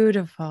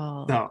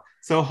beautiful.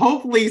 So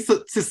hopefully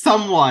to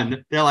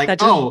someone, they're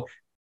like, oh,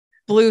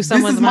 blew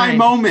someone's this is my mind.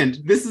 moment.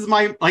 This is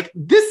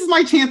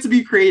my chance to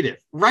be creative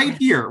right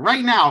here,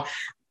 right now,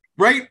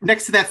 right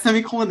next to that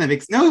semicolon that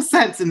makes no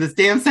sense in this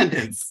damn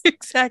sentence.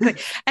 Exactly.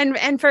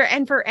 And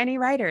for any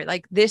writer,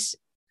 like this,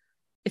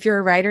 if you're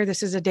a writer,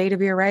 this is a day to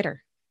be a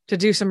writer, to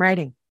do some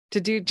writing,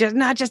 to do just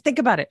not just think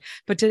about it,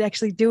 but to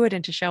actually do it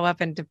and to show up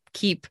and to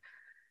keep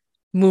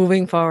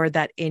moving forward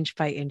that inch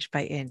by inch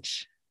by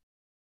inch.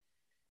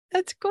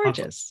 That's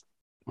gorgeous.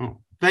 Oh,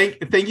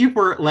 thank you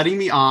for letting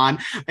me on.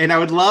 And I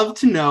would love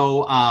to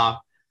know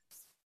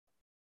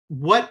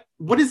what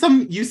is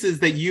some uses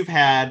that you've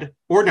had,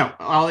 or no,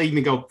 I'll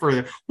even go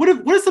further. What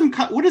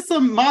are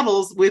some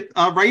models with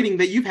writing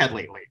that you've had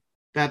lately?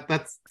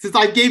 That's since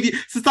I've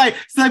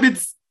been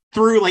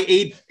through like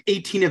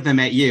 18 of them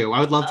at you. I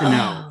would love to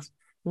know.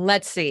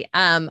 Let's see.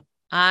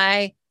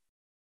 I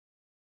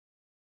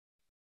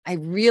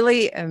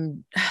really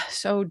am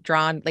so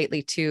drawn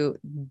lately to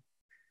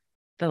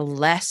the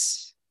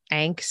less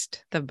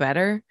angst, the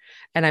better.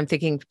 And I'm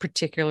thinking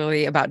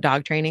particularly about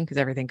dog training, because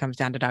everything comes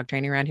down to dog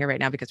training around here right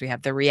now, because we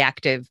have the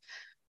reactive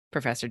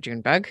Professor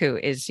Junebug, who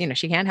is,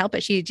 she can't help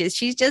it.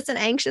 She's just an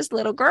anxious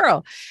little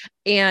girl.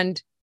 And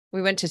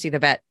we went to see the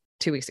vet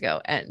 2 weeks ago,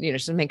 and,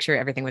 just to make sure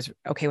everything was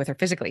okay with her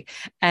physically.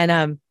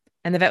 And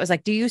the vet was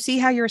like, do you see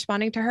how you're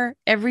responding to her?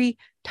 Every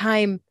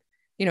time,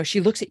 she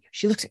looks at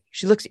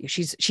you,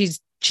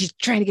 she's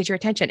trying to get your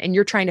attention, and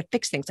you're trying to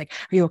fix things. Like,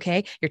 are you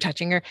okay? You're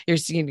touching her. You're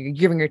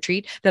giving her a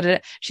treat.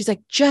 She's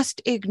like,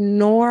 just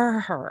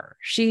ignore her.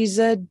 She's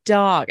a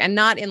dog. And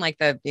not in like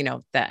the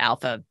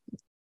alpha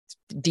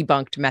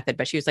debunked method,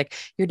 but she was like,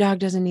 your dog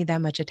doesn't need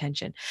that much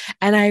attention.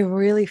 And I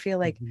really feel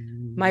like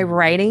my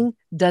writing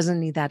doesn't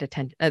need that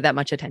that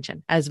much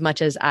attention, as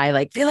much as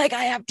I feel like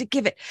I have to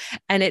give it.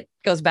 And it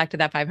goes back to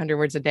that 500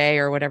 words a day,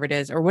 or whatever it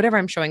is, or whatever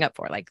I'm showing up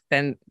for. Like,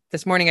 then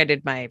this morning I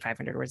did my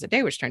 500 words a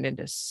day, which turned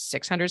into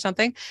 600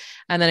 something.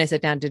 And then I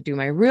sat down to do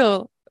my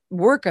real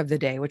work of the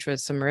day, which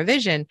was some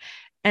revision.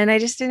 And I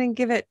just didn't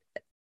give it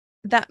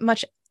that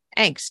much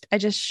angst. I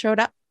just showed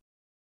up.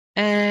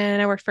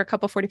 And I worked for a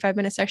couple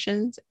 45-minute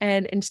sessions.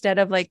 And instead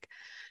of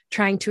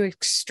trying to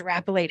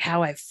extrapolate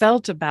how I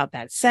felt about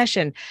that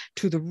session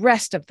to the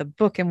rest of the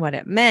book and what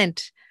it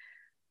meant,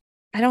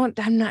 I'm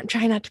not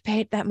trying not to pay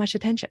it that much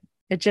attention.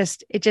 It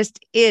just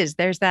is.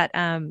 There's that.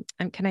 Can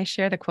I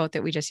share the quote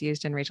that we just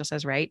used in Rachel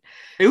Says Right?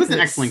 It was an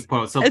excellent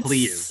quote. So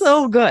please. It's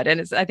so good.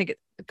 And I think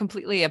it's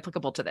completely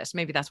applicable to this.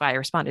 Maybe that's why I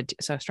responded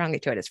so strongly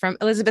to it. It's from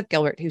Elizabeth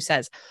Gilbert, who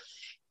says,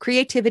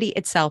 creativity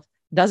itself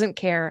doesn't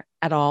care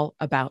at all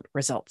about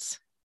results.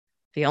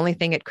 The only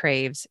thing it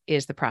craves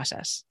is the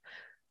process.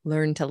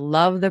 Learn to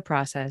love the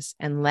process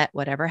and let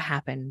whatever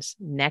happens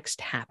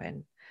next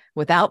happen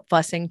without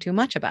fussing too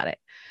much about it.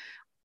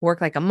 Work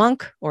like a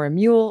monk or a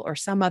mule or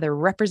some other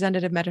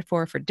representative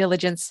metaphor for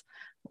diligence.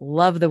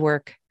 Love the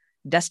work.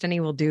 Destiny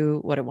will do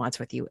what it wants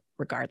with you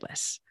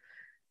regardless.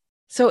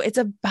 So it's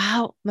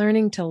about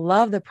learning to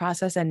love the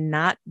process and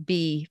not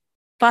be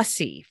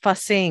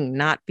fussing,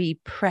 not be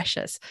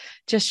precious.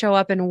 Just show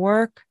up and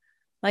work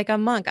like a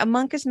monk. A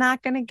monk is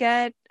not going to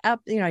get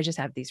up. I just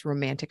have these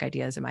romantic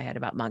ideas in my head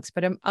about monks,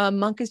 but a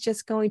monk is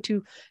just going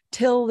to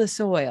till the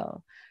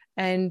soil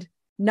and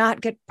not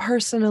get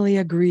personally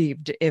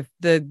aggrieved if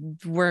the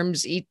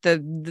worms eat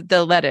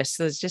the lettuce.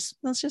 So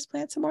let's just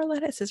plant some more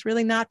lettuce. It's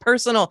really not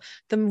personal.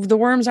 The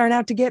worms aren't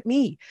out to get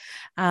me.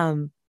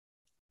 So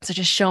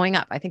just showing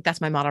up. I think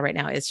that's my model right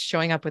now, is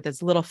showing up with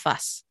as little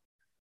fuss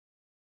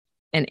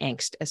and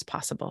angst as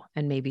possible.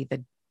 And maybe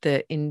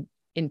the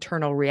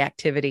internal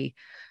reactivity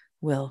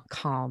will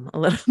calm a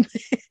little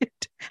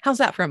bit. How's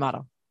that for a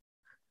model?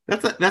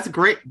 That's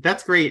great.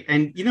 That's great.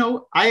 And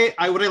I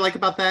what I like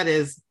about that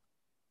is,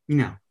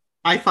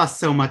 I fuss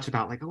so much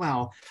about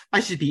I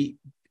should be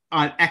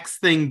on X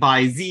thing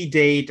by Z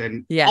date,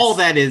 and all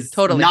that is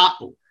totally not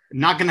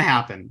going to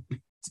happen.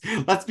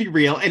 Let's be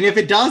real. And if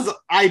it does,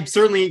 I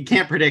certainly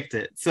can't predict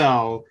it.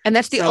 And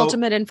that's the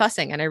ultimate in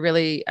fussing. And I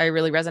really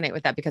resonate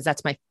with that, because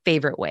that's my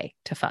favorite way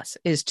to fuss,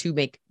 is to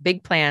make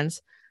big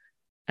plans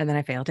and then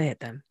I fail to hit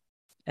them.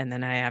 And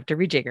then I have to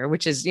rejigger,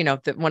 which is,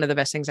 one of the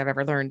best things I've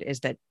ever learned, is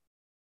that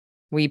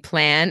we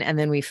plan and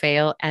then we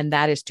fail. And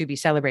that is to be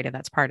celebrated.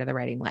 That's part of the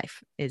writing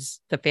life. Is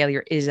the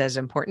failure is as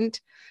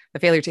important. The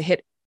failure to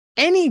hit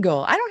any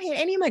goal. I don't hit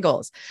any of my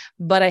goals,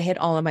 but I hit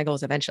all of my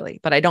goals eventually,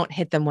 but I don't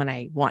hit them when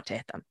I want to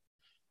hit them.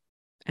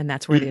 And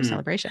that's worthy of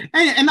celebration.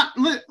 And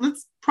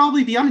let's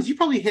probably be honest, you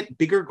probably hit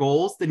bigger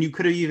goals than you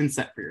could have even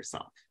set for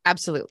yourself.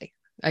 Absolutely.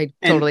 I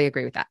totally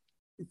agree with that.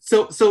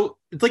 So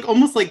it's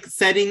almost like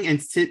setting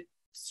and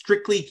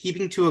strictly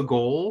keeping to a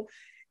goal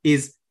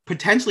is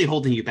potentially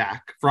holding you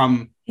back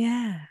from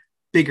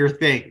bigger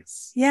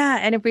things. Yeah.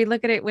 And if we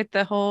look at it with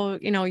the whole,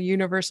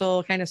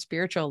 universal kind of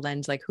spiritual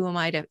lens, like who am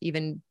I to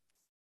even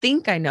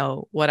think I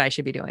know what I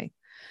should be doing?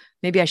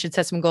 Maybe I should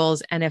set some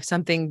goals. And if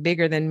something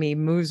bigger than me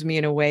moves me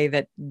in a way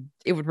that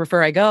it would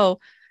prefer I go,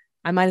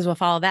 I might as well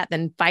follow that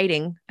than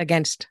fighting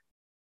against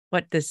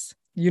what this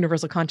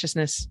universal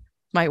consciousness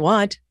might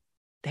want.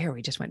 There,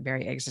 we just went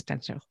very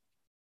existential.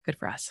 Good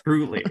for us.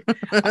 Truly.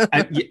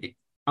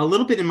 A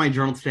little bit in my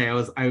journal today,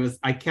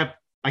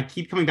 I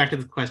keep coming back to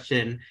this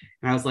question,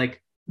 and I was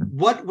like,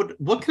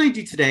 what can I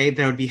do today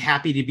that I would be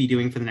happy to be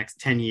doing for the next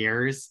 10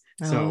 years?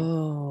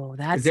 So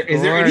that's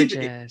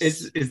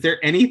is there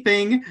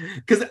anything,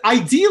 because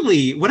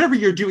ideally whatever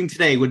you're doing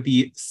today would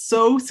be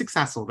so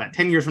successful that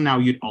 10 years from now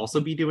you'd also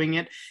be doing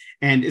it.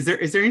 And is there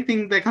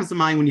anything that comes to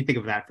mind when you think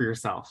of that for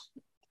yourself?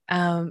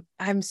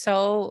 I'm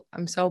so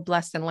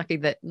blessed and lucky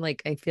that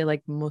I feel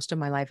like most of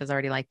my life is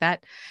already like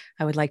that.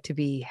 I would like to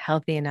be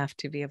healthy enough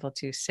to be able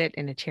to sit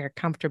in a chair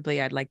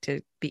comfortably. I'd like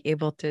to be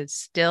able to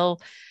still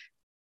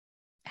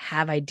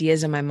have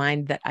ideas in my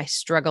mind that I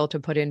struggle to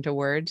put into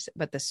words,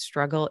 but the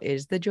struggle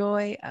is the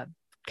joy of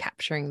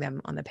capturing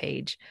them on the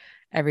page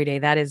every day.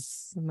 That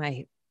is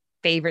my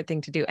favorite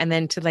thing to do. And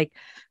then to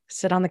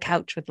sit on the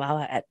couch with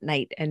Lala at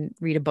night and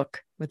read a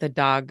book with a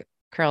dog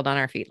curled on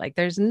our feet.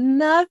 There's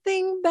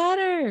nothing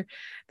better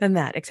than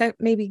that,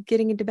 except maybe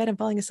getting into bed and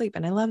falling asleep.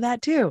 And I love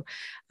that too.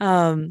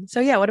 So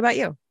yeah, what about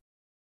you?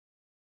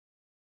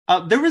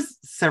 There was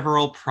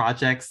several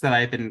projects that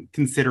I've been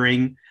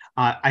considering.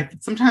 I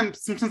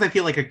sometimes I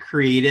feel like a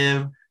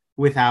creative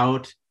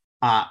without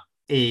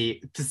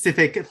a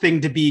specific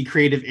thing to be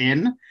creative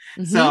in.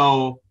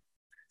 Mm-hmm.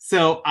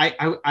 So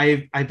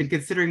I've been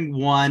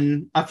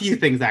considering a few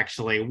things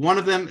actually. One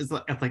of them is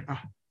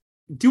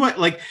do I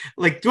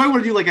do I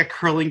want to do a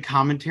curling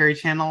commentary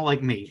channel?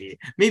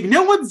 Maybe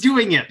no one's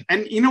doing it,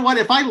 and you know what?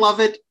 If I love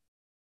it,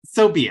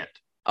 so be it.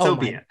 So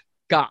be it.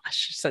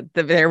 Gosh, so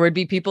there would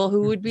be people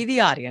who would be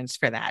the audience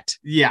for that.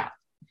 Yeah.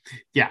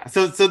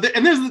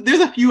 And there's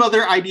a few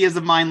other ideas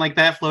of mine like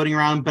that floating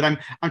around, but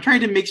I'm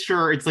trying to make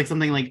sure it's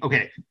something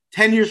okay,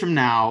 10 years from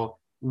now,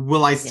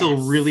 will I still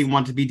really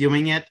want to be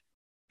doing it?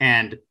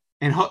 And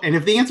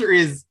if the answer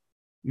is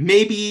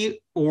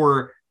maybe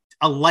or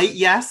a light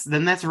yes,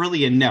 then that's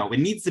really a no. It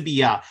needs to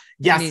be a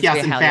yes,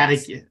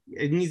 emphatic. Yes.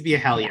 It needs to be a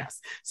hell yes.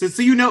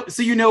 So you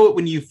know it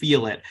when you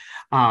feel it.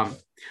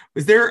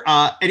 Was there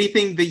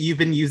anything that you've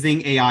been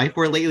using AI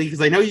for lately?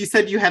 Because I know you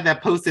said you had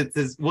that post that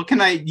says, what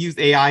can I use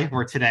AI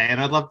for today?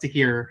 And I'd love to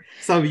hear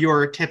some of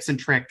your tips and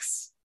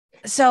tricks.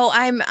 So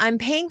I'm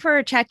paying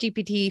for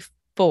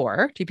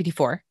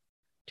GPT-4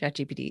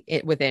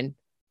 within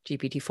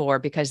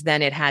GPT-4, because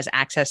then it has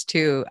access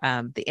to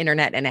the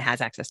internet, and it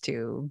has access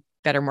to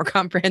better, more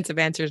comprehensive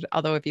answers.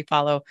 Although if you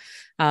follow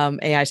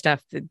AI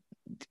stuff, it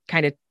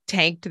kind of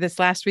tanked this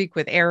last week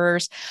with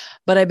errors.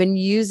 But I've been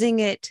using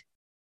it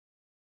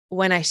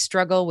when I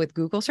struggle with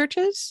Google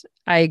searches.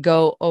 I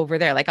go over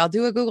there. I'll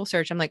do a Google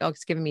search. I'm like, oh,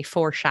 it's giving me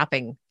 4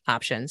 shopping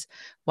options.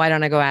 Why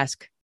don't I go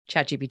ask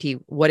ChatGPT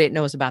what it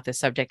knows about this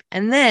subject?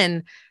 And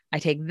then I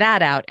take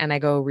that out and I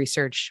go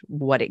research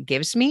what it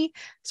gives me.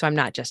 So I'm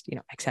not just,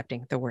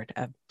 accepting the word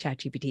of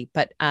ChatGPT,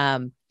 but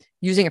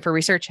using it for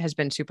research has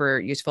been super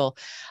useful.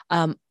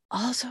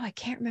 Also, I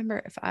can't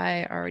remember if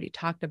I already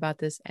talked about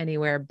this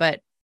anywhere,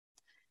 but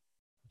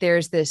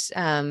there's this,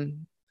 I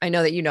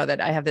know that that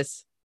I have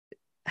this,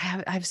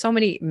 I have so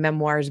many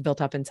memoirs built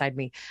up inside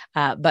me.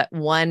 But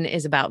one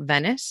is about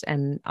Venice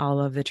and all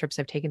of the trips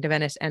I've taken to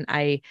Venice. And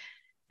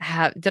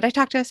did I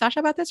talk to Sasha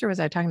about this, or was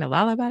I talking to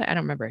Lala about it? I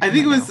don't remember. I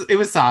think it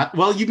was Sasha.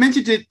 Well, you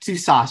mentioned it to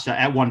Sasha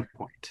at one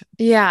point.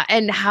 Yeah.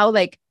 And how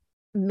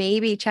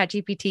maybe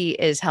ChatGPT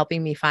is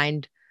helping me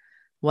find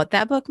what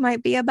that book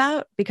might be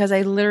about, because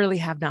I literally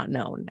have not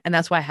known. And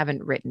that's why I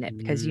haven't written it,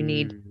 because you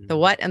need the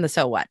what and the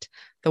so what.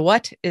 The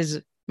what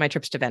is my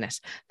trips to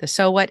Venice. The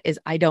so what is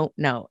I don't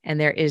know. And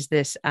there is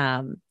this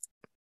I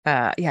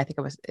think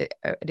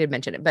I did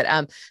mention it, but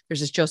there's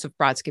this Joseph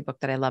Brodsky book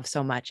that I love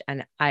so much.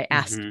 And I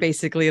asked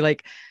basically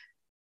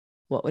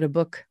what would a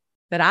book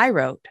that I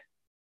wrote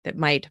that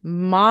might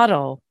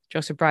model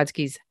Joseph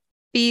Brodsky's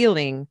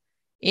feeling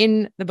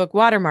in the book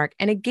Watermark?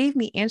 And it gave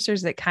me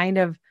answers that kind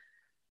of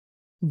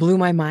blew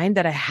my mind,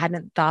 that I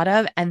hadn't thought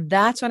of. And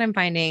that's what I'm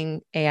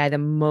finding AI the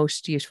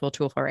most useful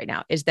tool for right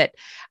now, is that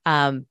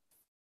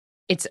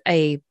it's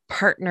a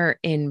partner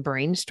in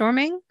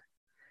brainstorming,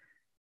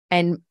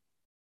 and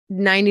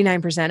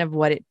 99% of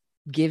what it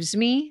gives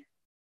me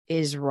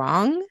is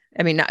wrong.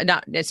 I mean,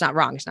 it's not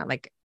wrong. It's not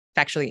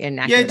factually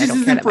inaccurate. Yeah, it just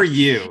isn't for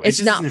you.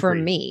 It's not for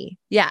me.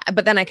 Yeah.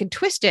 But then I can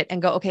twist it and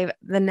go, okay,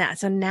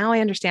 so now I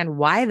understand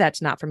why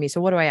that's not for me.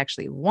 So what do I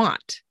actually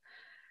want?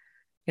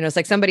 It's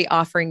like somebody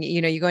offering,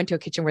 you go into a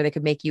kitchen where they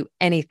could make you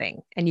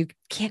anything and you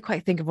can't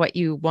quite think of what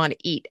you want to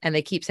eat. And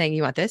they keep saying,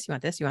 you want this, you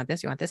want this, you want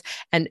this, you want this.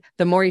 And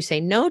the more you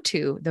say no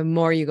to, the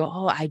more you go,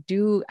 oh, I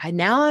do.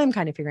 Now I'm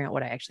kind of figuring out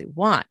what I actually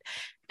want.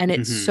 And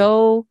it's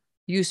so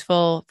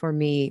useful for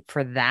me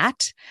for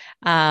that.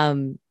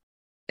 I've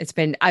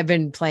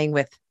been playing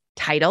with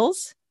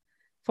titles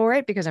for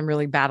it because I'm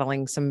really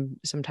battling some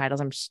titles.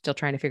 I'm still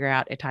trying to figure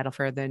out a title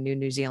for the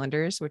New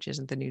Zealanders, which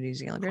isn't the New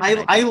Zealanders.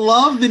 I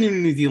love the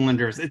New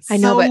Zealanders. It's I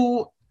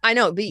know,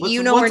 but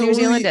you know where New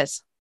Zealand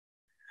is.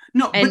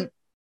 No, and but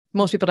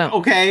most people don't.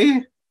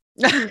 Okay.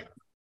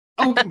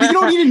 Oh, but you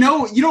don't need to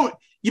know. You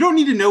don't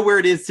need to know where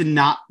it is to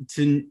not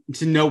to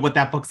know what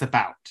that book's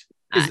about.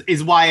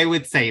 Is why I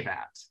would say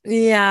that.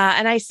 Yeah,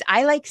 and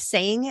I like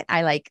saying it.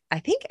 I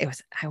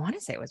want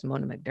to say it was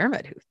Mona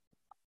McDermott who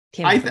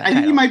came up with that I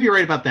think you might be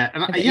right about that.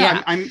 And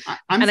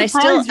I'm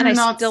surprised you're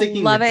not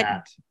sticking with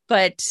that.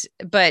 But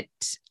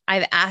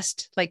I've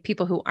asked like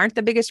people who aren't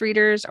the biggest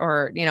readers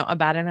or,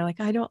 about it. And they're like,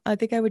 I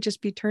think I would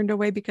just be turned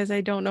away because I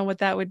don't know what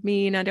that would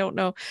mean. I don't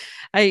know.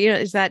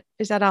 Is that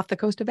off the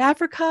coast of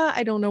Africa?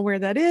 I don't know where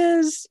that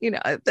is,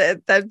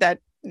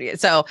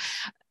 so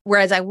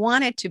whereas I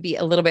want it to be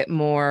a little bit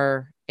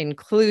more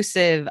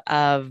inclusive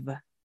of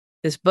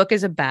this book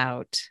is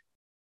about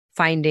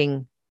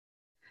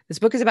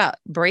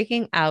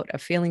breaking out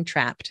of feeling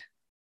trapped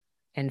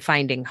and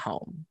finding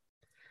home.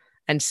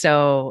 And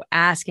so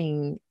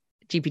asking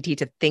GPT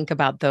to think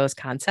about those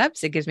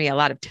concepts, it gives me a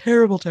lot of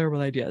terrible, terrible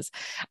ideas.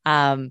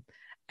 And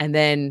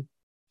then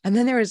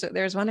there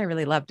was one I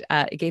really loved.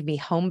 It gave me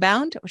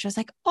homebound, which I was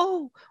like,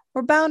 oh,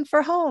 we're bound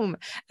for home.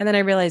 And then I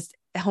realized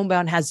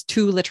homebound has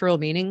two literal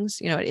meanings.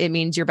 It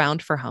means you're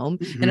bound for home.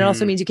 Mm-hmm. And it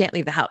also means you can't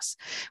leave the house,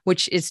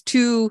 which is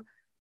two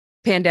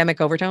pandemic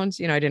overtones.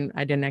 I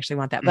didn't actually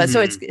want that, but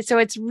so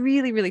it's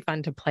really, really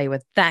fun to play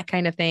with that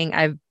kind of thing.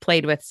 I've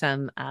played with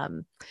some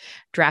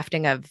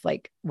drafting of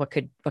like what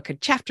could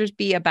chapters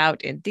be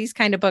about in these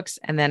kind of books,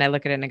 and then I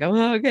look at it and I go,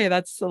 oh, okay,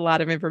 that's a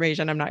lot of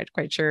information. I'm not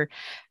quite sure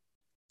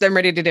I'm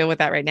ready to deal with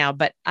that right now.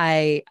 But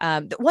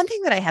the one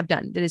thing that I have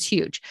done that is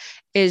huge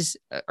is,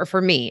 or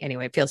for me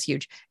anyway, it feels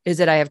huge, is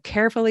that I have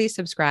carefully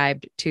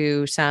subscribed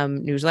to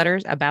some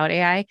newsletters about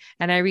AI,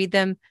 and I read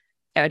them.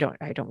 I don't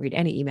read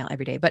any email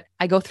every day, but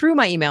I go through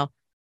my email,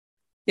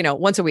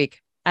 once a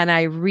week, and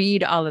I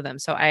read all of them.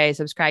 So I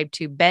subscribe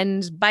to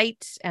Ben's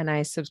Bites, and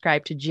I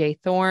subscribe to Jay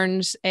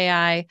Thorne's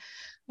AI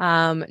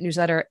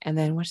newsletter. And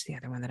then what's the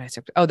other one that I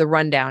subscribe? Oh, the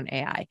Rundown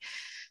AI.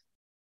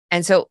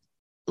 And so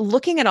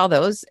looking at all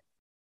those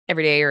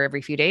every day or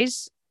every few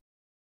days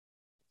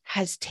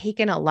has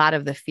taken a lot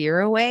of the fear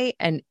away,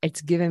 and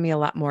it's given me a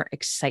lot more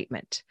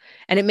excitement.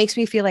 And it makes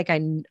me feel like I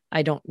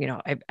don't,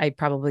 I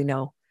probably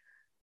know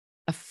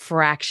a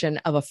fraction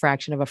of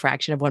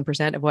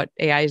 1% of what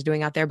AI is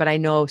doing out there. But I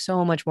know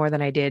so much more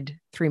than I did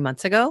 3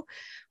 months ago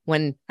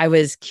when I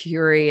was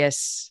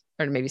curious,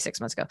 or maybe 6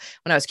 months ago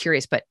when I was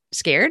curious, but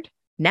scared.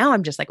 Now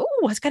I'm just like, oh,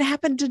 what's going to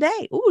happen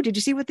today? Oh, did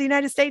you see what the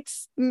United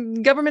States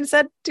government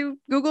said to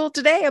Google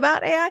today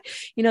about AI?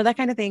 That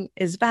kind of thing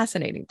is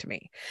fascinating to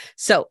me.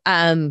 So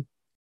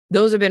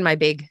those have been my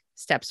big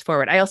steps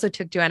forward. I also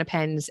took Joanna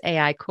Penn's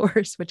AI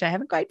course, which I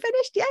haven't quite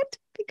finished yet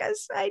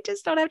because I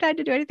just don't have time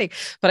to do anything.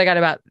 But I got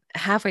about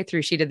halfway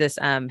through. She did this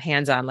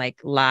hands-on, like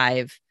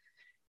live,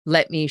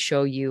 let me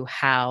show you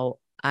how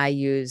I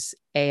use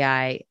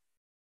AI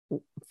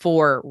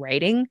for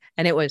writing.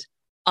 And it was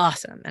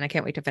awesome. And I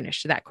can't wait to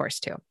finish that course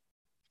too.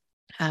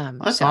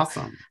 That's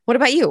awesome. What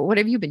about you? What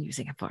have you been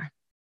using it for?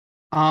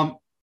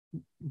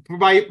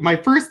 My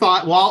first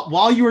thought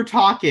while you were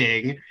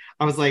talking,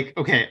 I was like,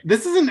 okay,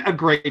 this isn't a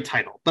great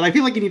title, but I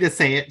feel like you need to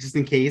say it just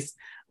in case.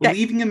 Okay.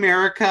 Leaving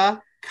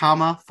America,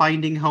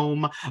 Finding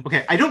Home.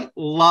 Okay, I don't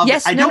love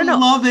it. I don't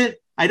love it.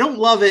 I don't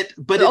love it,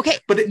 but okay,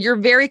 but you're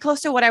very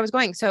close to what I was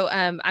going. So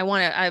I'm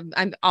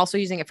also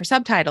using it for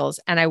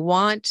subtitles, and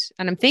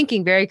I'm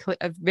thinking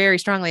very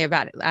strongly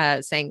about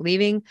it, saying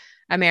leaving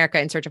America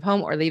in search of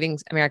home or leaving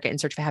America in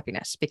search of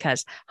happiness,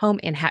 because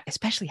home and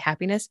especially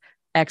happiness,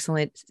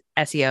 excellent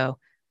SEO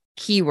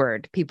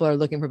keyword. People are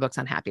looking for books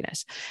on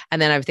happiness. And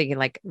then I'm thinking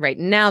like right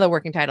now the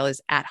working title is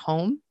At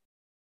Home,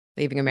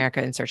 Leaving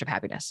America in Search of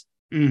Happiness.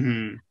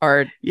 Mm-hmm.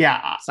 Or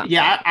something.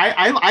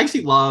 I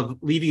actually love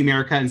Leaving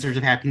America in Search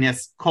of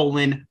Happiness,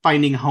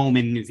 Finding Home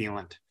in New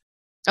Zealand.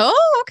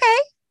 Oh, okay.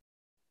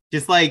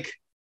 Just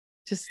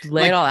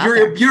lay it all out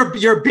there.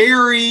 You're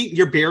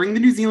bearing the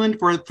New Zealand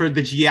for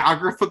the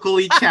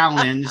geographically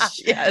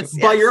challenged. Yes.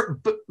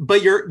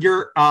 But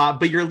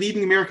you're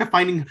leaving America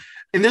finding,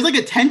 and there's like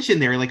a tension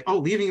there, like, oh,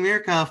 leaving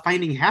America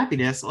finding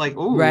happiness, like,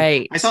 oh,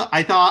 right. I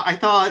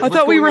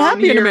thought we were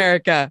happy in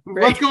America.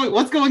 Right.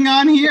 What's going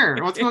on here?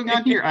 What's going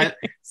on here? And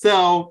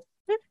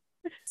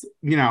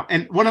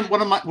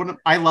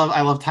I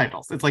love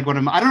titles. It's like I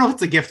don't know if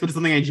it's a gift, but it's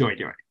something I enjoy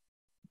doing.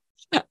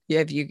 Yeah,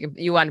 if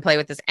you want to play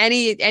with this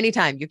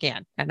anytime you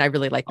can. And I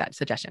really like that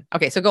suggestion.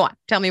 Okay, so go on.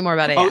 Tell me more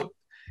about AI.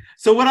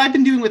 So what I've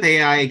been doing with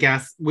AI, I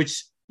guess,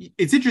 which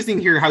it's interesting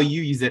to hear how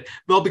you use it.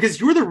 Well, because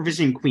you're the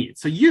revision queen.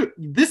 So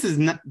this is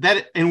not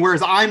that, and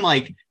whereas I'm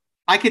like,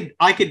 I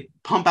could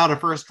pump out a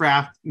first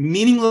draft,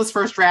 meaningless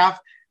first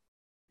draft,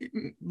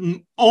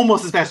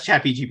 almost as fast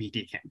as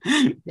ChatGPT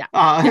can.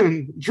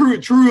 Yeah.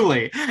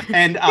 Truly.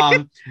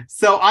 And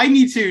so I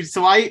need to,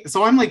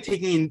 I'm like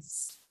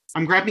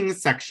I'm grabbing a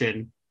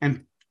section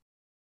and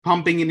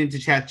pumping it into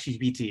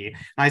ChatGPT. And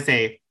I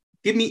say,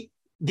 give me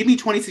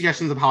 20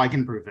 suggestions of how I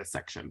can improve this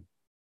section.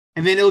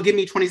 and then it'll give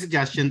me 20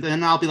 suggestions, and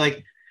then I'll be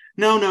like,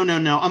 no, no, no,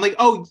 no. I'm like,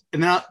 oh,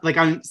 and then like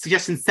on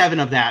suggestion 7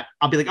 of that,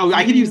 I'll be like, oh,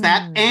 I could use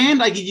that,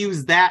 and I could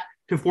use that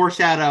to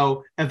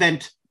foreshadow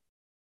event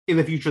in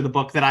the future of the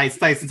book that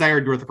since I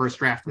already wrote the first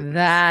draft.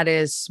 That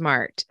is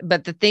smart.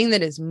 But the thing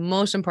that is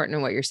most important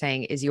in what you're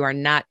saying is you are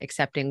not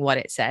accepting what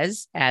it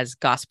says as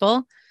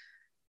gospel.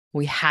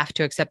 We have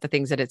to accept the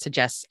things that it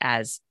suggests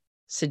as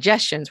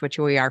suggestions, which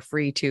we are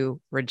free to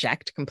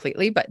reject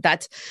completely.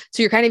 But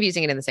so you're kind of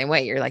using it in the same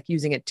way. You're like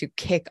using it to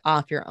kick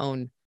off your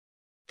own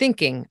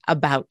thinking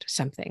about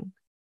something.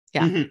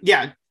 Yeah. Mm-hmm.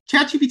 Yeah.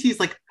 ChatGPT is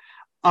like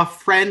a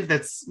friend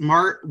that's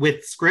smart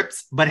with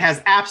scripts, but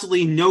has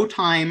absolutely no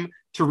time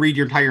to read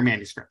your entire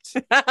manuscript.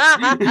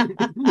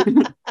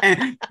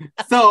 And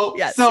so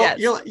yes.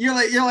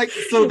 You're like,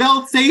 so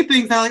they'll say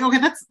things that are like, okay,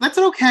 that's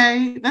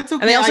okay. That's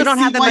okay. And they also don't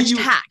have that much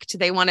tact.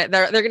 They want it.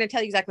 They're going to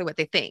tell you exactly what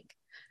they think.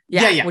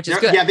 Yeah. Which is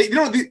good. Yeah. They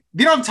don't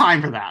have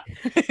time for that.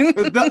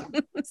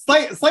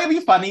 The slightly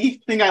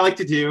funny thing I like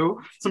to do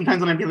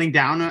sometimes when I'm feeling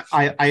down,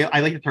 I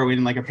like to throw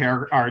in like a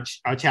paragraph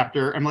or a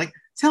chapter. I'm like,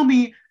 tell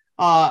me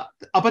a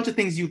bunch of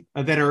things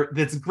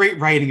that's great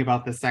writing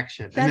about this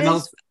section. That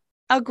is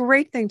a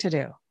great thing to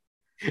do.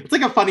 It's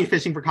like a funny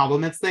fishing for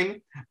compliments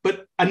thing.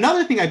 But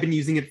another thing I've been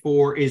using it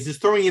for is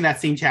just throwing in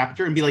that same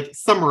chapter and be like,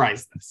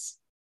 summarize this.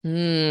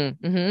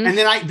 Mm-hmm. And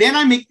then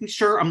I'm making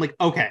sure I'm like,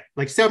 okay,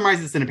 like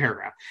summarize this in a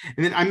paragraph.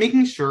 And then I'm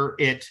making sure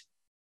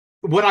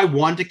what I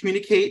want to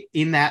communicate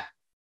in that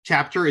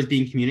chapter is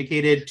being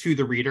communicated to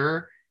the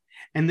reader.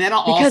 And then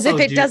because if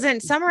it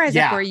doesn't summarize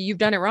it for you, you've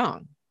done it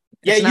wrong.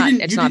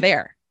 It's not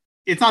there.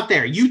 It's not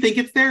there. You think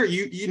it's there.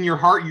 You in your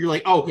heart, you're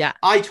like, oh, yeah,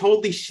 I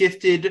totally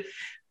shifted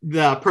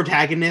the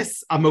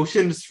protagonist's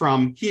emotions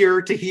from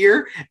here to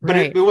here, but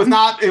it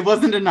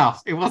wasn't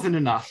enough. It wasn't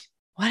enough.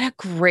 What a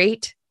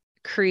great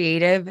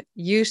creative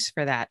use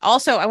for that.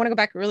 Also, I want to go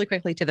back really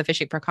quickly to the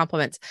fishing for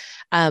compliments.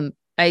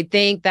 I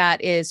think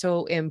that is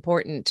so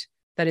important.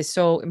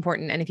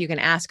 And if you can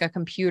ask a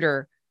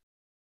computer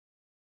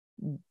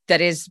that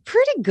is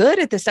pretty good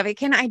at this stuff, it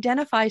can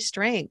identify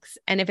strengths.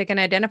 And if it can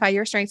identify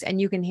your strengths and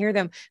you can hear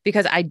them,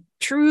 because I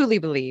truly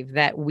believe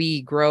that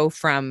we grow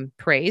from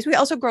praise. We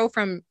also grow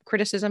from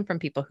criticism from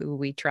people who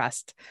we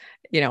trust,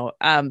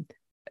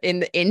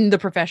 in the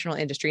professional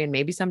industry, and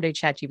maybe someday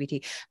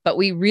ChatGPT, but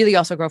we really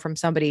also grow from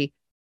somebody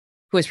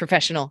who is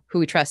professional, who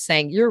we trust,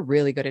 saying, you're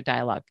really good at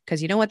dialogue.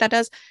 Because you know what that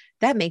does?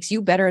 That makes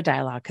you better at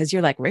dialogue. Because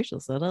you're like,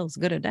 Rachel said I was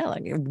good at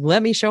dialogue.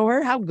 Let me show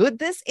her how good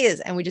this is.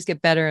 And we just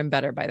get better and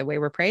better by the way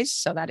we're praised.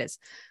 So that is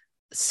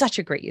such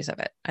a great use of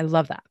it. I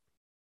love that.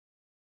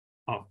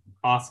 Oh,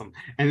 awesome.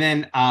 And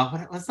then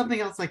what's something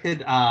else I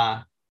could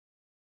I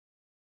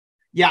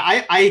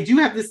do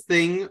have this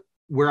thing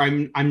where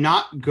I'm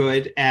not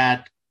good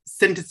at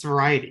sentence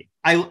variety.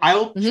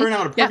 I'll turn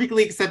out a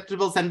perfectly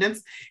acceptable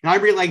sentence, and I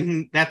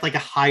realize that's like a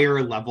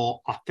higher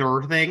level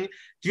author thing.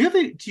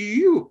 Do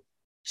you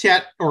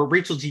Chat or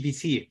Rachel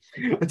GPT,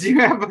 do you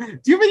have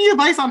any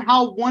advice on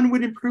how one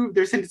would improve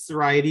their sentence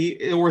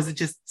variety, or is it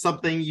just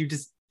something you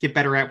just get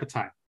better at with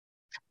time?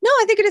 No,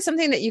 I think it is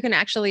something that you can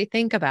actually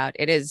think about.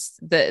 It is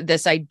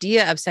this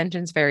idea of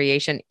sentence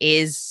variation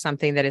is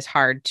something that is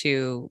hard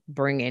to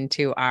bring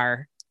into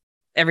our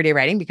everyday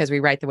writing, because we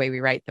write the way we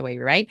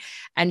write.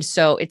 And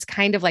so it's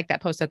kind of like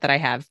that post-it that I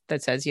have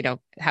that says,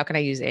 how can I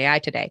use AI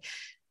today?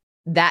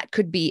 That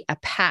could be a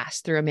pass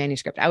through a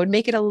manuscript. I would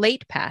make it a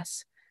late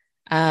pass.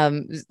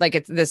 Like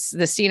it's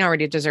the scene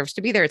already deserves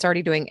to be there. It's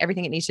already doing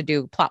everything it needs to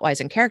do plot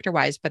wise and character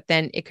wise, but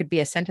then it could be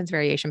a sentence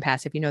variation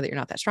pass if you know that you're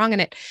not that strong in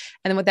it.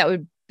 And then what that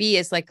would be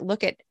is like,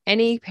 look at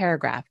any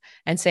paragraph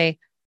and say,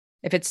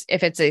 if it's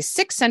a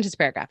 6-sentence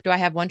paragraph, do I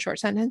have one short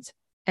sentence?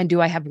 And do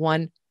I have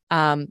one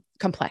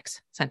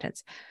complex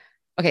sentence?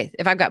 Okay,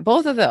 if I've got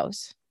both of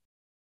those,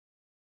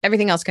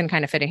 everything else can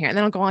kind of fit in here. And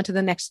then I'll go on to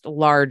the next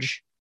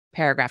large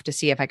paragraph to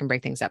see if I can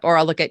break things up. Or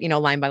I'll look at,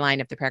 line by line,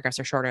 if the paragraphs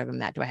are shorter than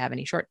that. Do I have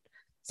any short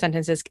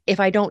sentences? If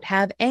I don't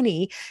have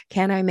any,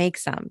 can I make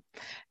some?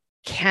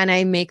 Can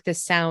I make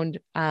this sound?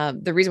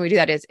 The reason we do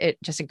that is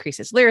it just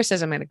increases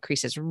lyricism and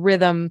increases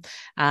rhythm.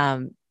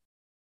 And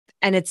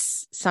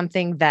it's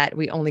something that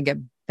we only get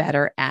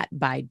better at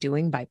by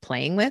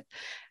playing with.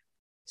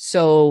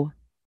 So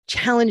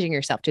challenging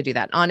yourself to do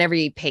that on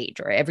every page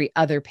or every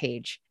other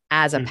page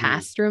as a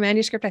pass through a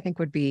manuscript, I think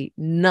would be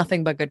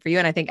nothing but good for you.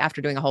 And I think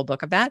after doing a whole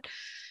book of that,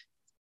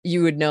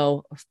 you would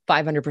know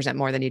 500%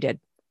 more than you did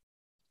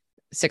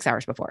 6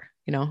 hours before,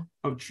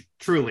 Oh,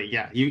 truly.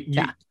 Yeah. You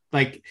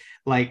like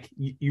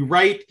you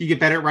write, you get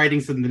better at writing.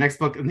 So in the next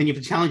book, and then you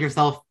have to challenge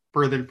yourself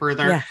further and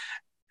further.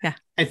 Yeah.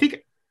 I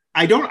think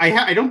I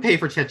don't pay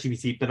for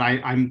ChatGPT, but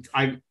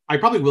I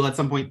probably will at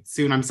some point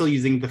soon. I'm still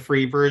using the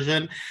free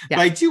version, but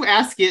I do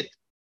ask it.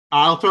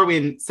 I'll throw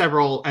in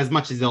several as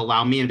much as they'll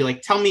allow me and be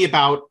like, tell me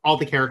about all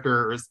the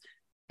characters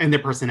and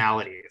their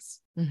personalities.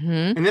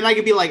 And then I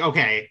could be like,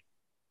 okay,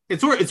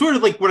 it's sort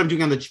of like what I'm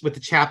doing with the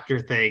chapter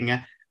thing,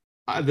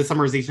 the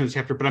summarization of the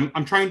chapter, but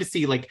I'm trying to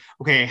see like,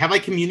 okay, have I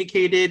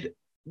communicated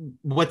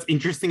what's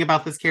interesting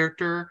about this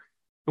character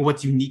and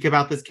what's unique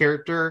about this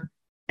character?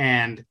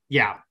 And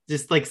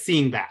just like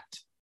seeing that.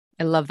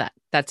 I love that.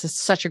 That's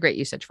such a great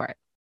usage for it.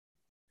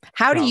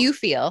 How do you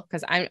feel?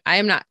 Because I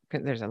am not,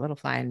 there's a little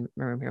fly in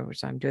my room here,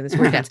 so I'm doing this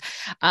word dance.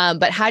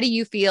 But how do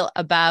you feel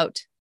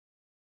about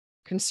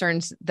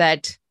concerns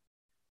that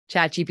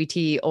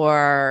ChatGPT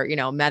or,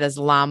 Meta's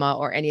Llama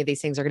or any of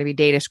these things are going to be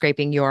data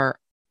scraping your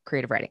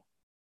creative writing?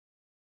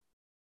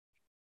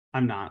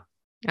 I'm not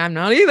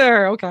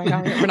either. Okay. We're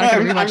not going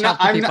to be much help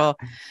to people.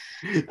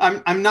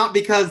 I'm not,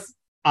 because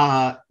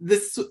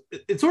it's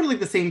sort of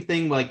like the same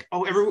thing. Like,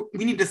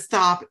 we need to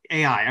stop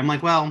AI. I'm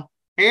like, well,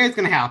 AI is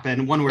going to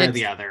happen one way or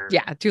the other.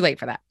 Yeah. Too late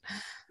for that.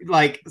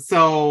 Like,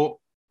 so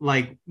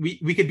like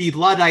we could be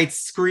Luddites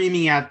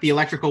screaming at the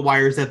electrical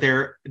wires that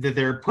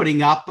they're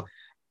putting up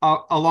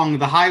along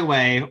the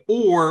highway,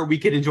 or we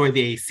could enjoy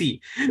the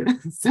AC.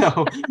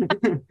 So,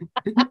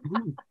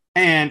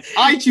 and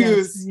I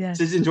choose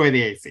to enjoy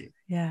the AC.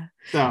 Yeah.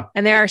 So,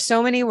 and there are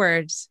so many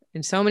words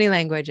in so many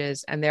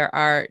languages, and there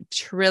are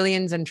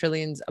trillions and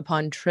trillions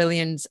upon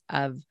trillions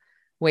of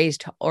ways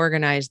to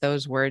organize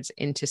those words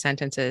into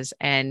sentences.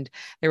 And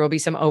there will be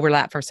some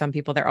overlap for some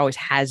people. There always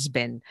has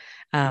been,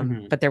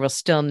 but there will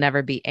still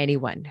never be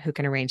anyone who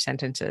can arrange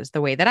sentences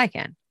the way that I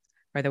can,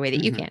 or the way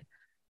that you can.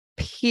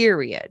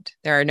 Period.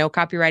 There are no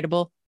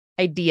copyrightable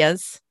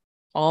ideas.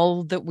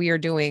 All that we are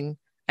doing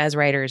as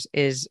writers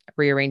is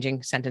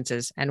rearranging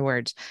sentences and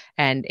words.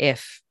 And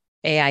if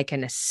AI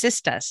can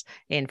assist us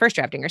in first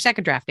drafting or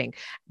second drafting,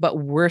 but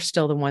we're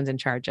still the ones in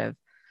charge of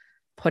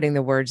putting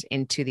the words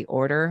into the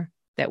order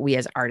that we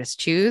as artists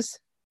choose,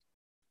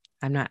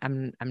 I'm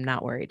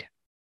not worried.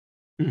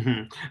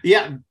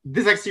 Yeah,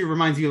 this actually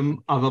reminds me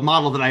of a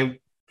model that I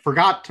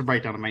forgot to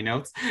write down in my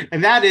notes,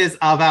 and that is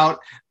about,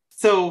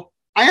 so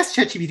I asked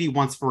ChatGPT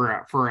once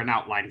for an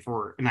outline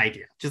for an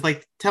idea, just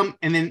like tell me,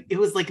 and then it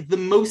was like the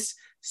most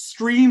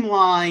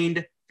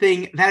streamlined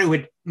thing that I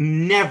would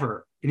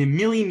never in a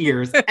million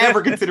years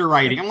ever consider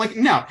writing. I'm like,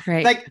 no,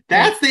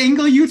 that's the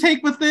angle you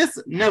take with this?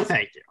 No,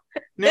 thank you.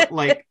 No,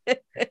 like,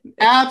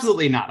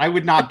 absolutely not. I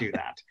would not do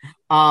that.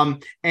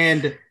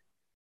 And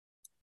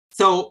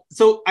so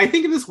I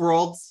think in this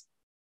world,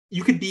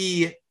 you could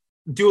be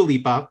Dua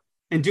Lipa,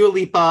 and Dua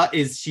Lipa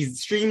she's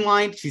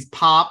streamlined, she's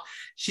pop,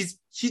 she's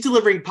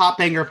delivering pop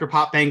banger after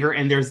pop banger,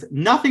 and there's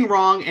nothing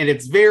wrong, and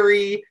it's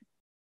very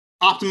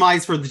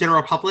optimized for the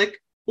general public.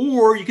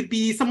 Or you could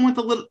be someone with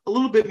a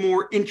little bit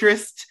more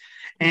interest,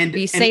 and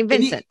be St.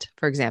 Vincent,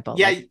 for example.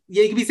 Yeah,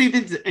 you can be St.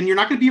 Vincent, and you're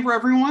not going to be for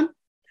everyone.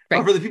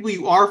 Right. For the people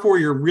you are for,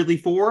 you're really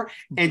for.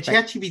 And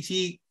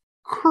ChatGPT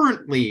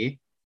currently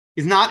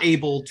is not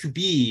able to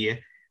be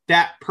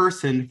that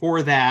person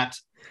for that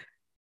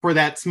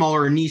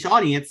smaller niche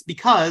audience,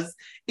 because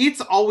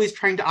it's always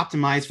trying to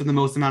optimize for the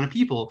most amount of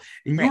people,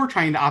 and you're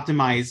trying to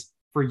optimize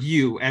for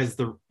you as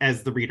the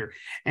reader.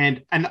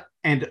 And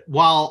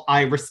while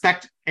I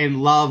respect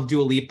and love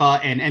Dua Lipa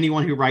and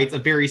anyone who writes a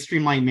very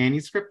streamlined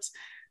manuscript,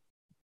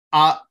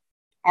 are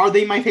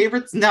they my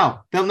favorites? No,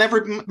 they'll never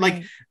be,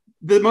 like,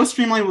 the most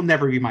streamlined will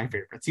never be my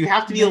favorites. You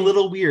have to be a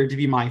little weird to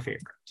be my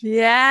favorite.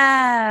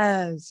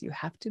 Yes, you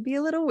have to be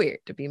a little weird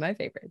to be my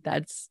favorite.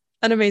 That's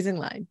an amazing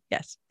line.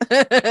 Yes.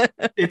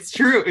 It's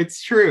true.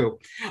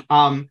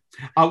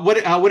 What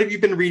have you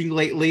been reading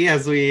lately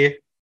as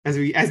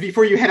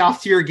before you head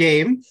off to your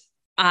game?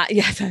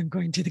 Yes, I'm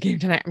going to the game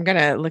tonight. I'm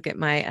gonna look at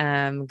my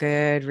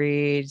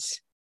Goodreads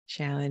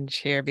challenge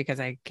here,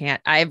 because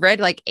I've read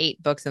like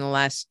 8 books in the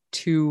last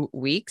 2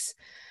 weeks.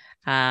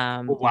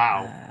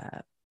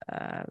 Wow.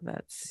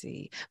 Let's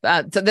see.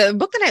 So the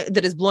book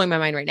that is blowing my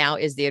mind right now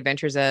is The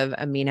Adventures of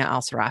Amina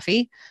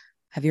al-Sarafi.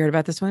 Have you heard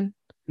about this one?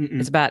 Mm-mm.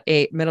 It's about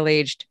a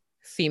middle-aged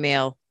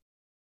female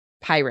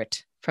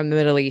pirate from the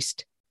Middle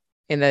East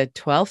in the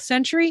 12th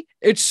century.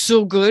 It's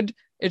so good.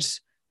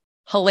 It's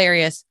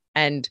hilarious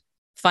and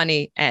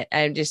funny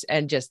and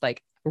just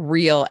like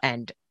real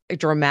and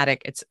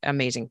dramatic. It's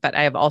amazing. But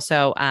I have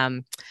also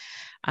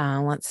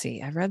let's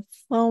see, I've read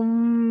so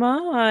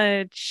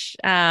much.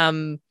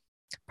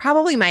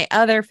 Probably my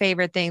other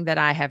favorite thing that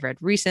I have read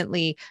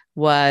recently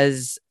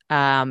was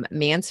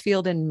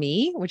Mansfield and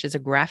Me, which is a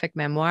graphic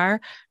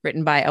memoir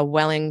written by a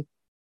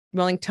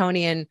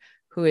Wellingtonian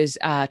who is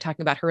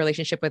talking about her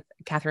relationship with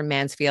Catherine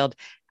Mansfield,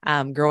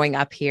 growing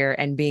up here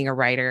and being a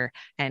writer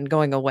and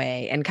going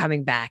away and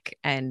coming back,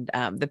 and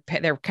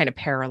their kind of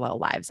parallel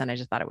lives. And I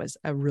just thought it was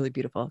a really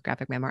beautiful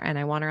graphic memoir, and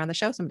I want her on the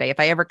show someday. If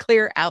I ever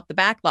clear out the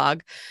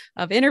backlog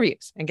of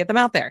interviews and get them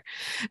out there,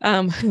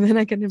 then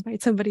I can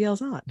invite somebody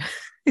else on.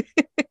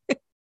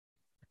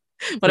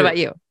 What about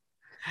you?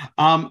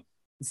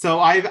 So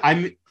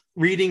I'm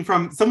reading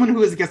from someone who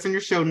was a guest on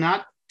your show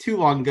not too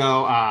long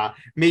ago,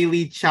 Mei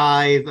Li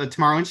Chai,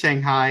 Tomorrow in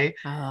Shanghai.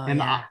 I'm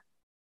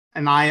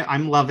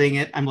loving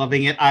it.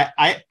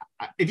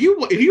 If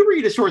you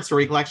read a short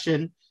story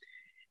collection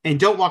and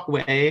don't walk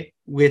away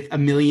with a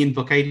million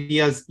book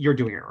ideas, you're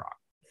doing it wrong.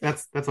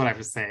 That's what I have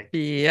to say.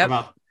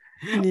 Yep.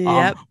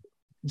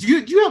 Do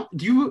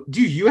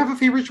you have a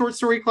favorite short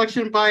story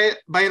collection by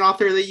an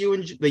author that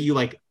you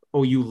like?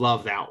 Oh, you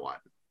love that one.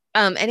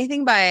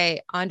 Anything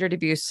by Andre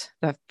Dubus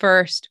the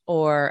first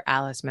or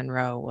Alice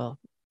Munro will,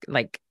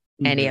 like,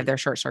 any of their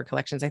short story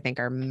collections, I think,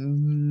 are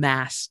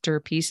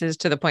masterpieces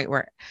to the point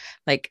where,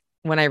 like,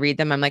 when I read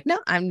them, I'm like, no,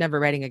 I'm never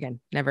writing again.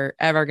 Never,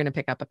 ever going to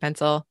pick up a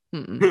pencil.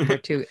 They're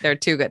too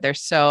good. They're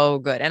so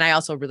good. And I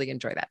also really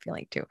enjoy that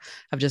feeling too,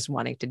 of just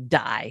wanting to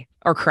die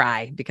or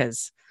cry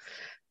because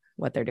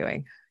what they're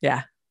doing.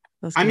 Yeah.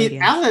 I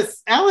mean,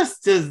 Alice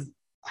does,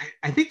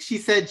 I think she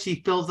said she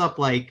fills up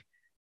like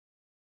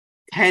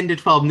 10 to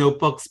 12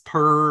 notebooks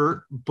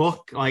per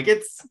book. Like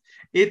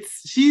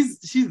she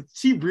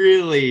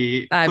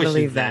really I pushes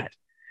believe it. that.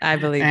 I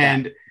believe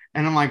that.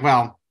 And I'm like,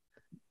 well,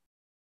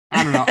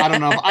 I don't know. I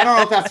don't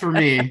know if that's for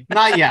me.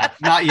 Not yet.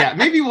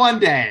 Maybe one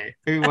day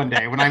when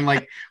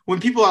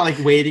people are like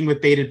waiting with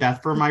bated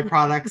breath for my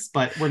products,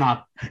 but we're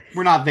not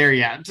there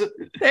yet.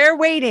 They're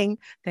waiting.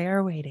 They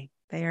are waiting.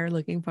 They are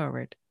looking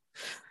forward.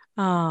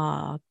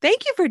 Oh,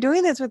 thank you for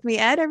doing this with me,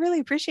 Ed. I really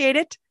appreciate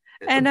it.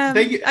 And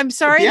I'm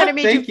sorry that it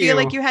made you feel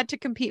like you had to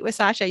compete with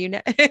Sasha.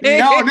 No,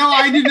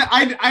 I didn't.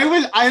 I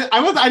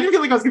didn't feel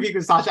like I was competing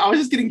with Sasha. I was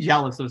just getting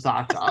jealous of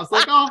Sasha. I was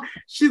like, oh,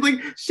 she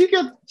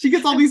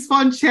gets all these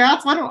fun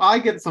chats. Why don't I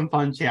get some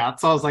fun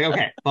chats? So I was like,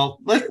 okay, well,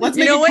 let's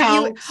make it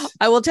count.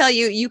 I will tell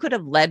you, you could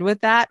have led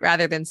with that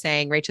rather than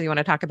saying, Rachel, you want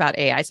to talk about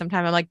AI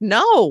sometime? I'm like,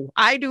 no,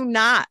 I do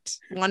not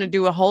want to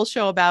do a whole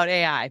show about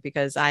AI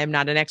because I am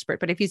not an expert.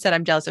 But if you said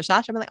I'm jealous of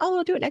Sasha, I'm like, oh,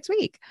 we'll do it next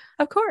week.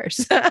 Of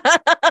course.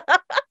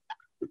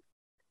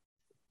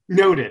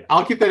 Noted.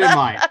 I'll keep that in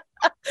mind.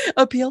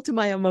 Appeal to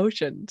my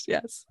emotions.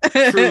 Yes.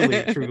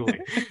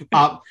 Truly.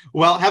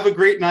 Well, have a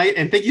great night.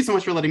 And thank you so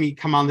much for letting me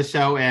come on the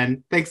show.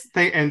 And thanks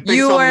to all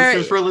the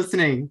listeners for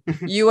listening.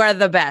 You are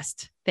the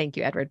best. Thank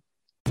you, Edward.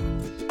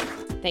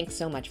 Thanks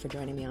so much for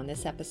joining me on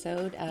this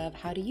episode of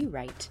How Do You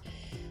Write?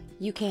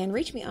 You can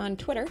reach me on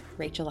Twitter,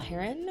 Rachel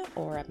Heron,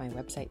 or at my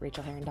website,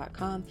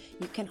 rachelheron.com.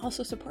 You can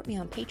also support me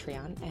on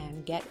Patreon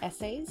and get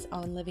essays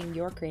on living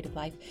your creative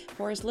life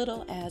for as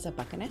little as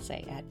 $1 an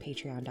essay at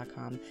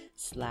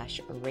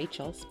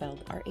patreon.com/Rachel,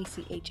 spelled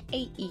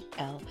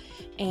Rachael.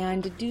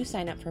 And do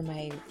sign up for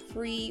my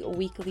free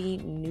weekly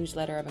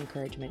newsletter of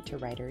encouragement to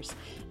writers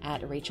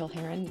at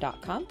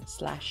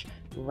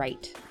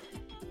rachelheron.com/write.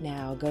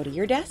 Now go to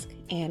your desk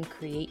and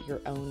create your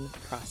own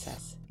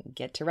process.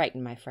 Get to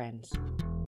writing, my friends.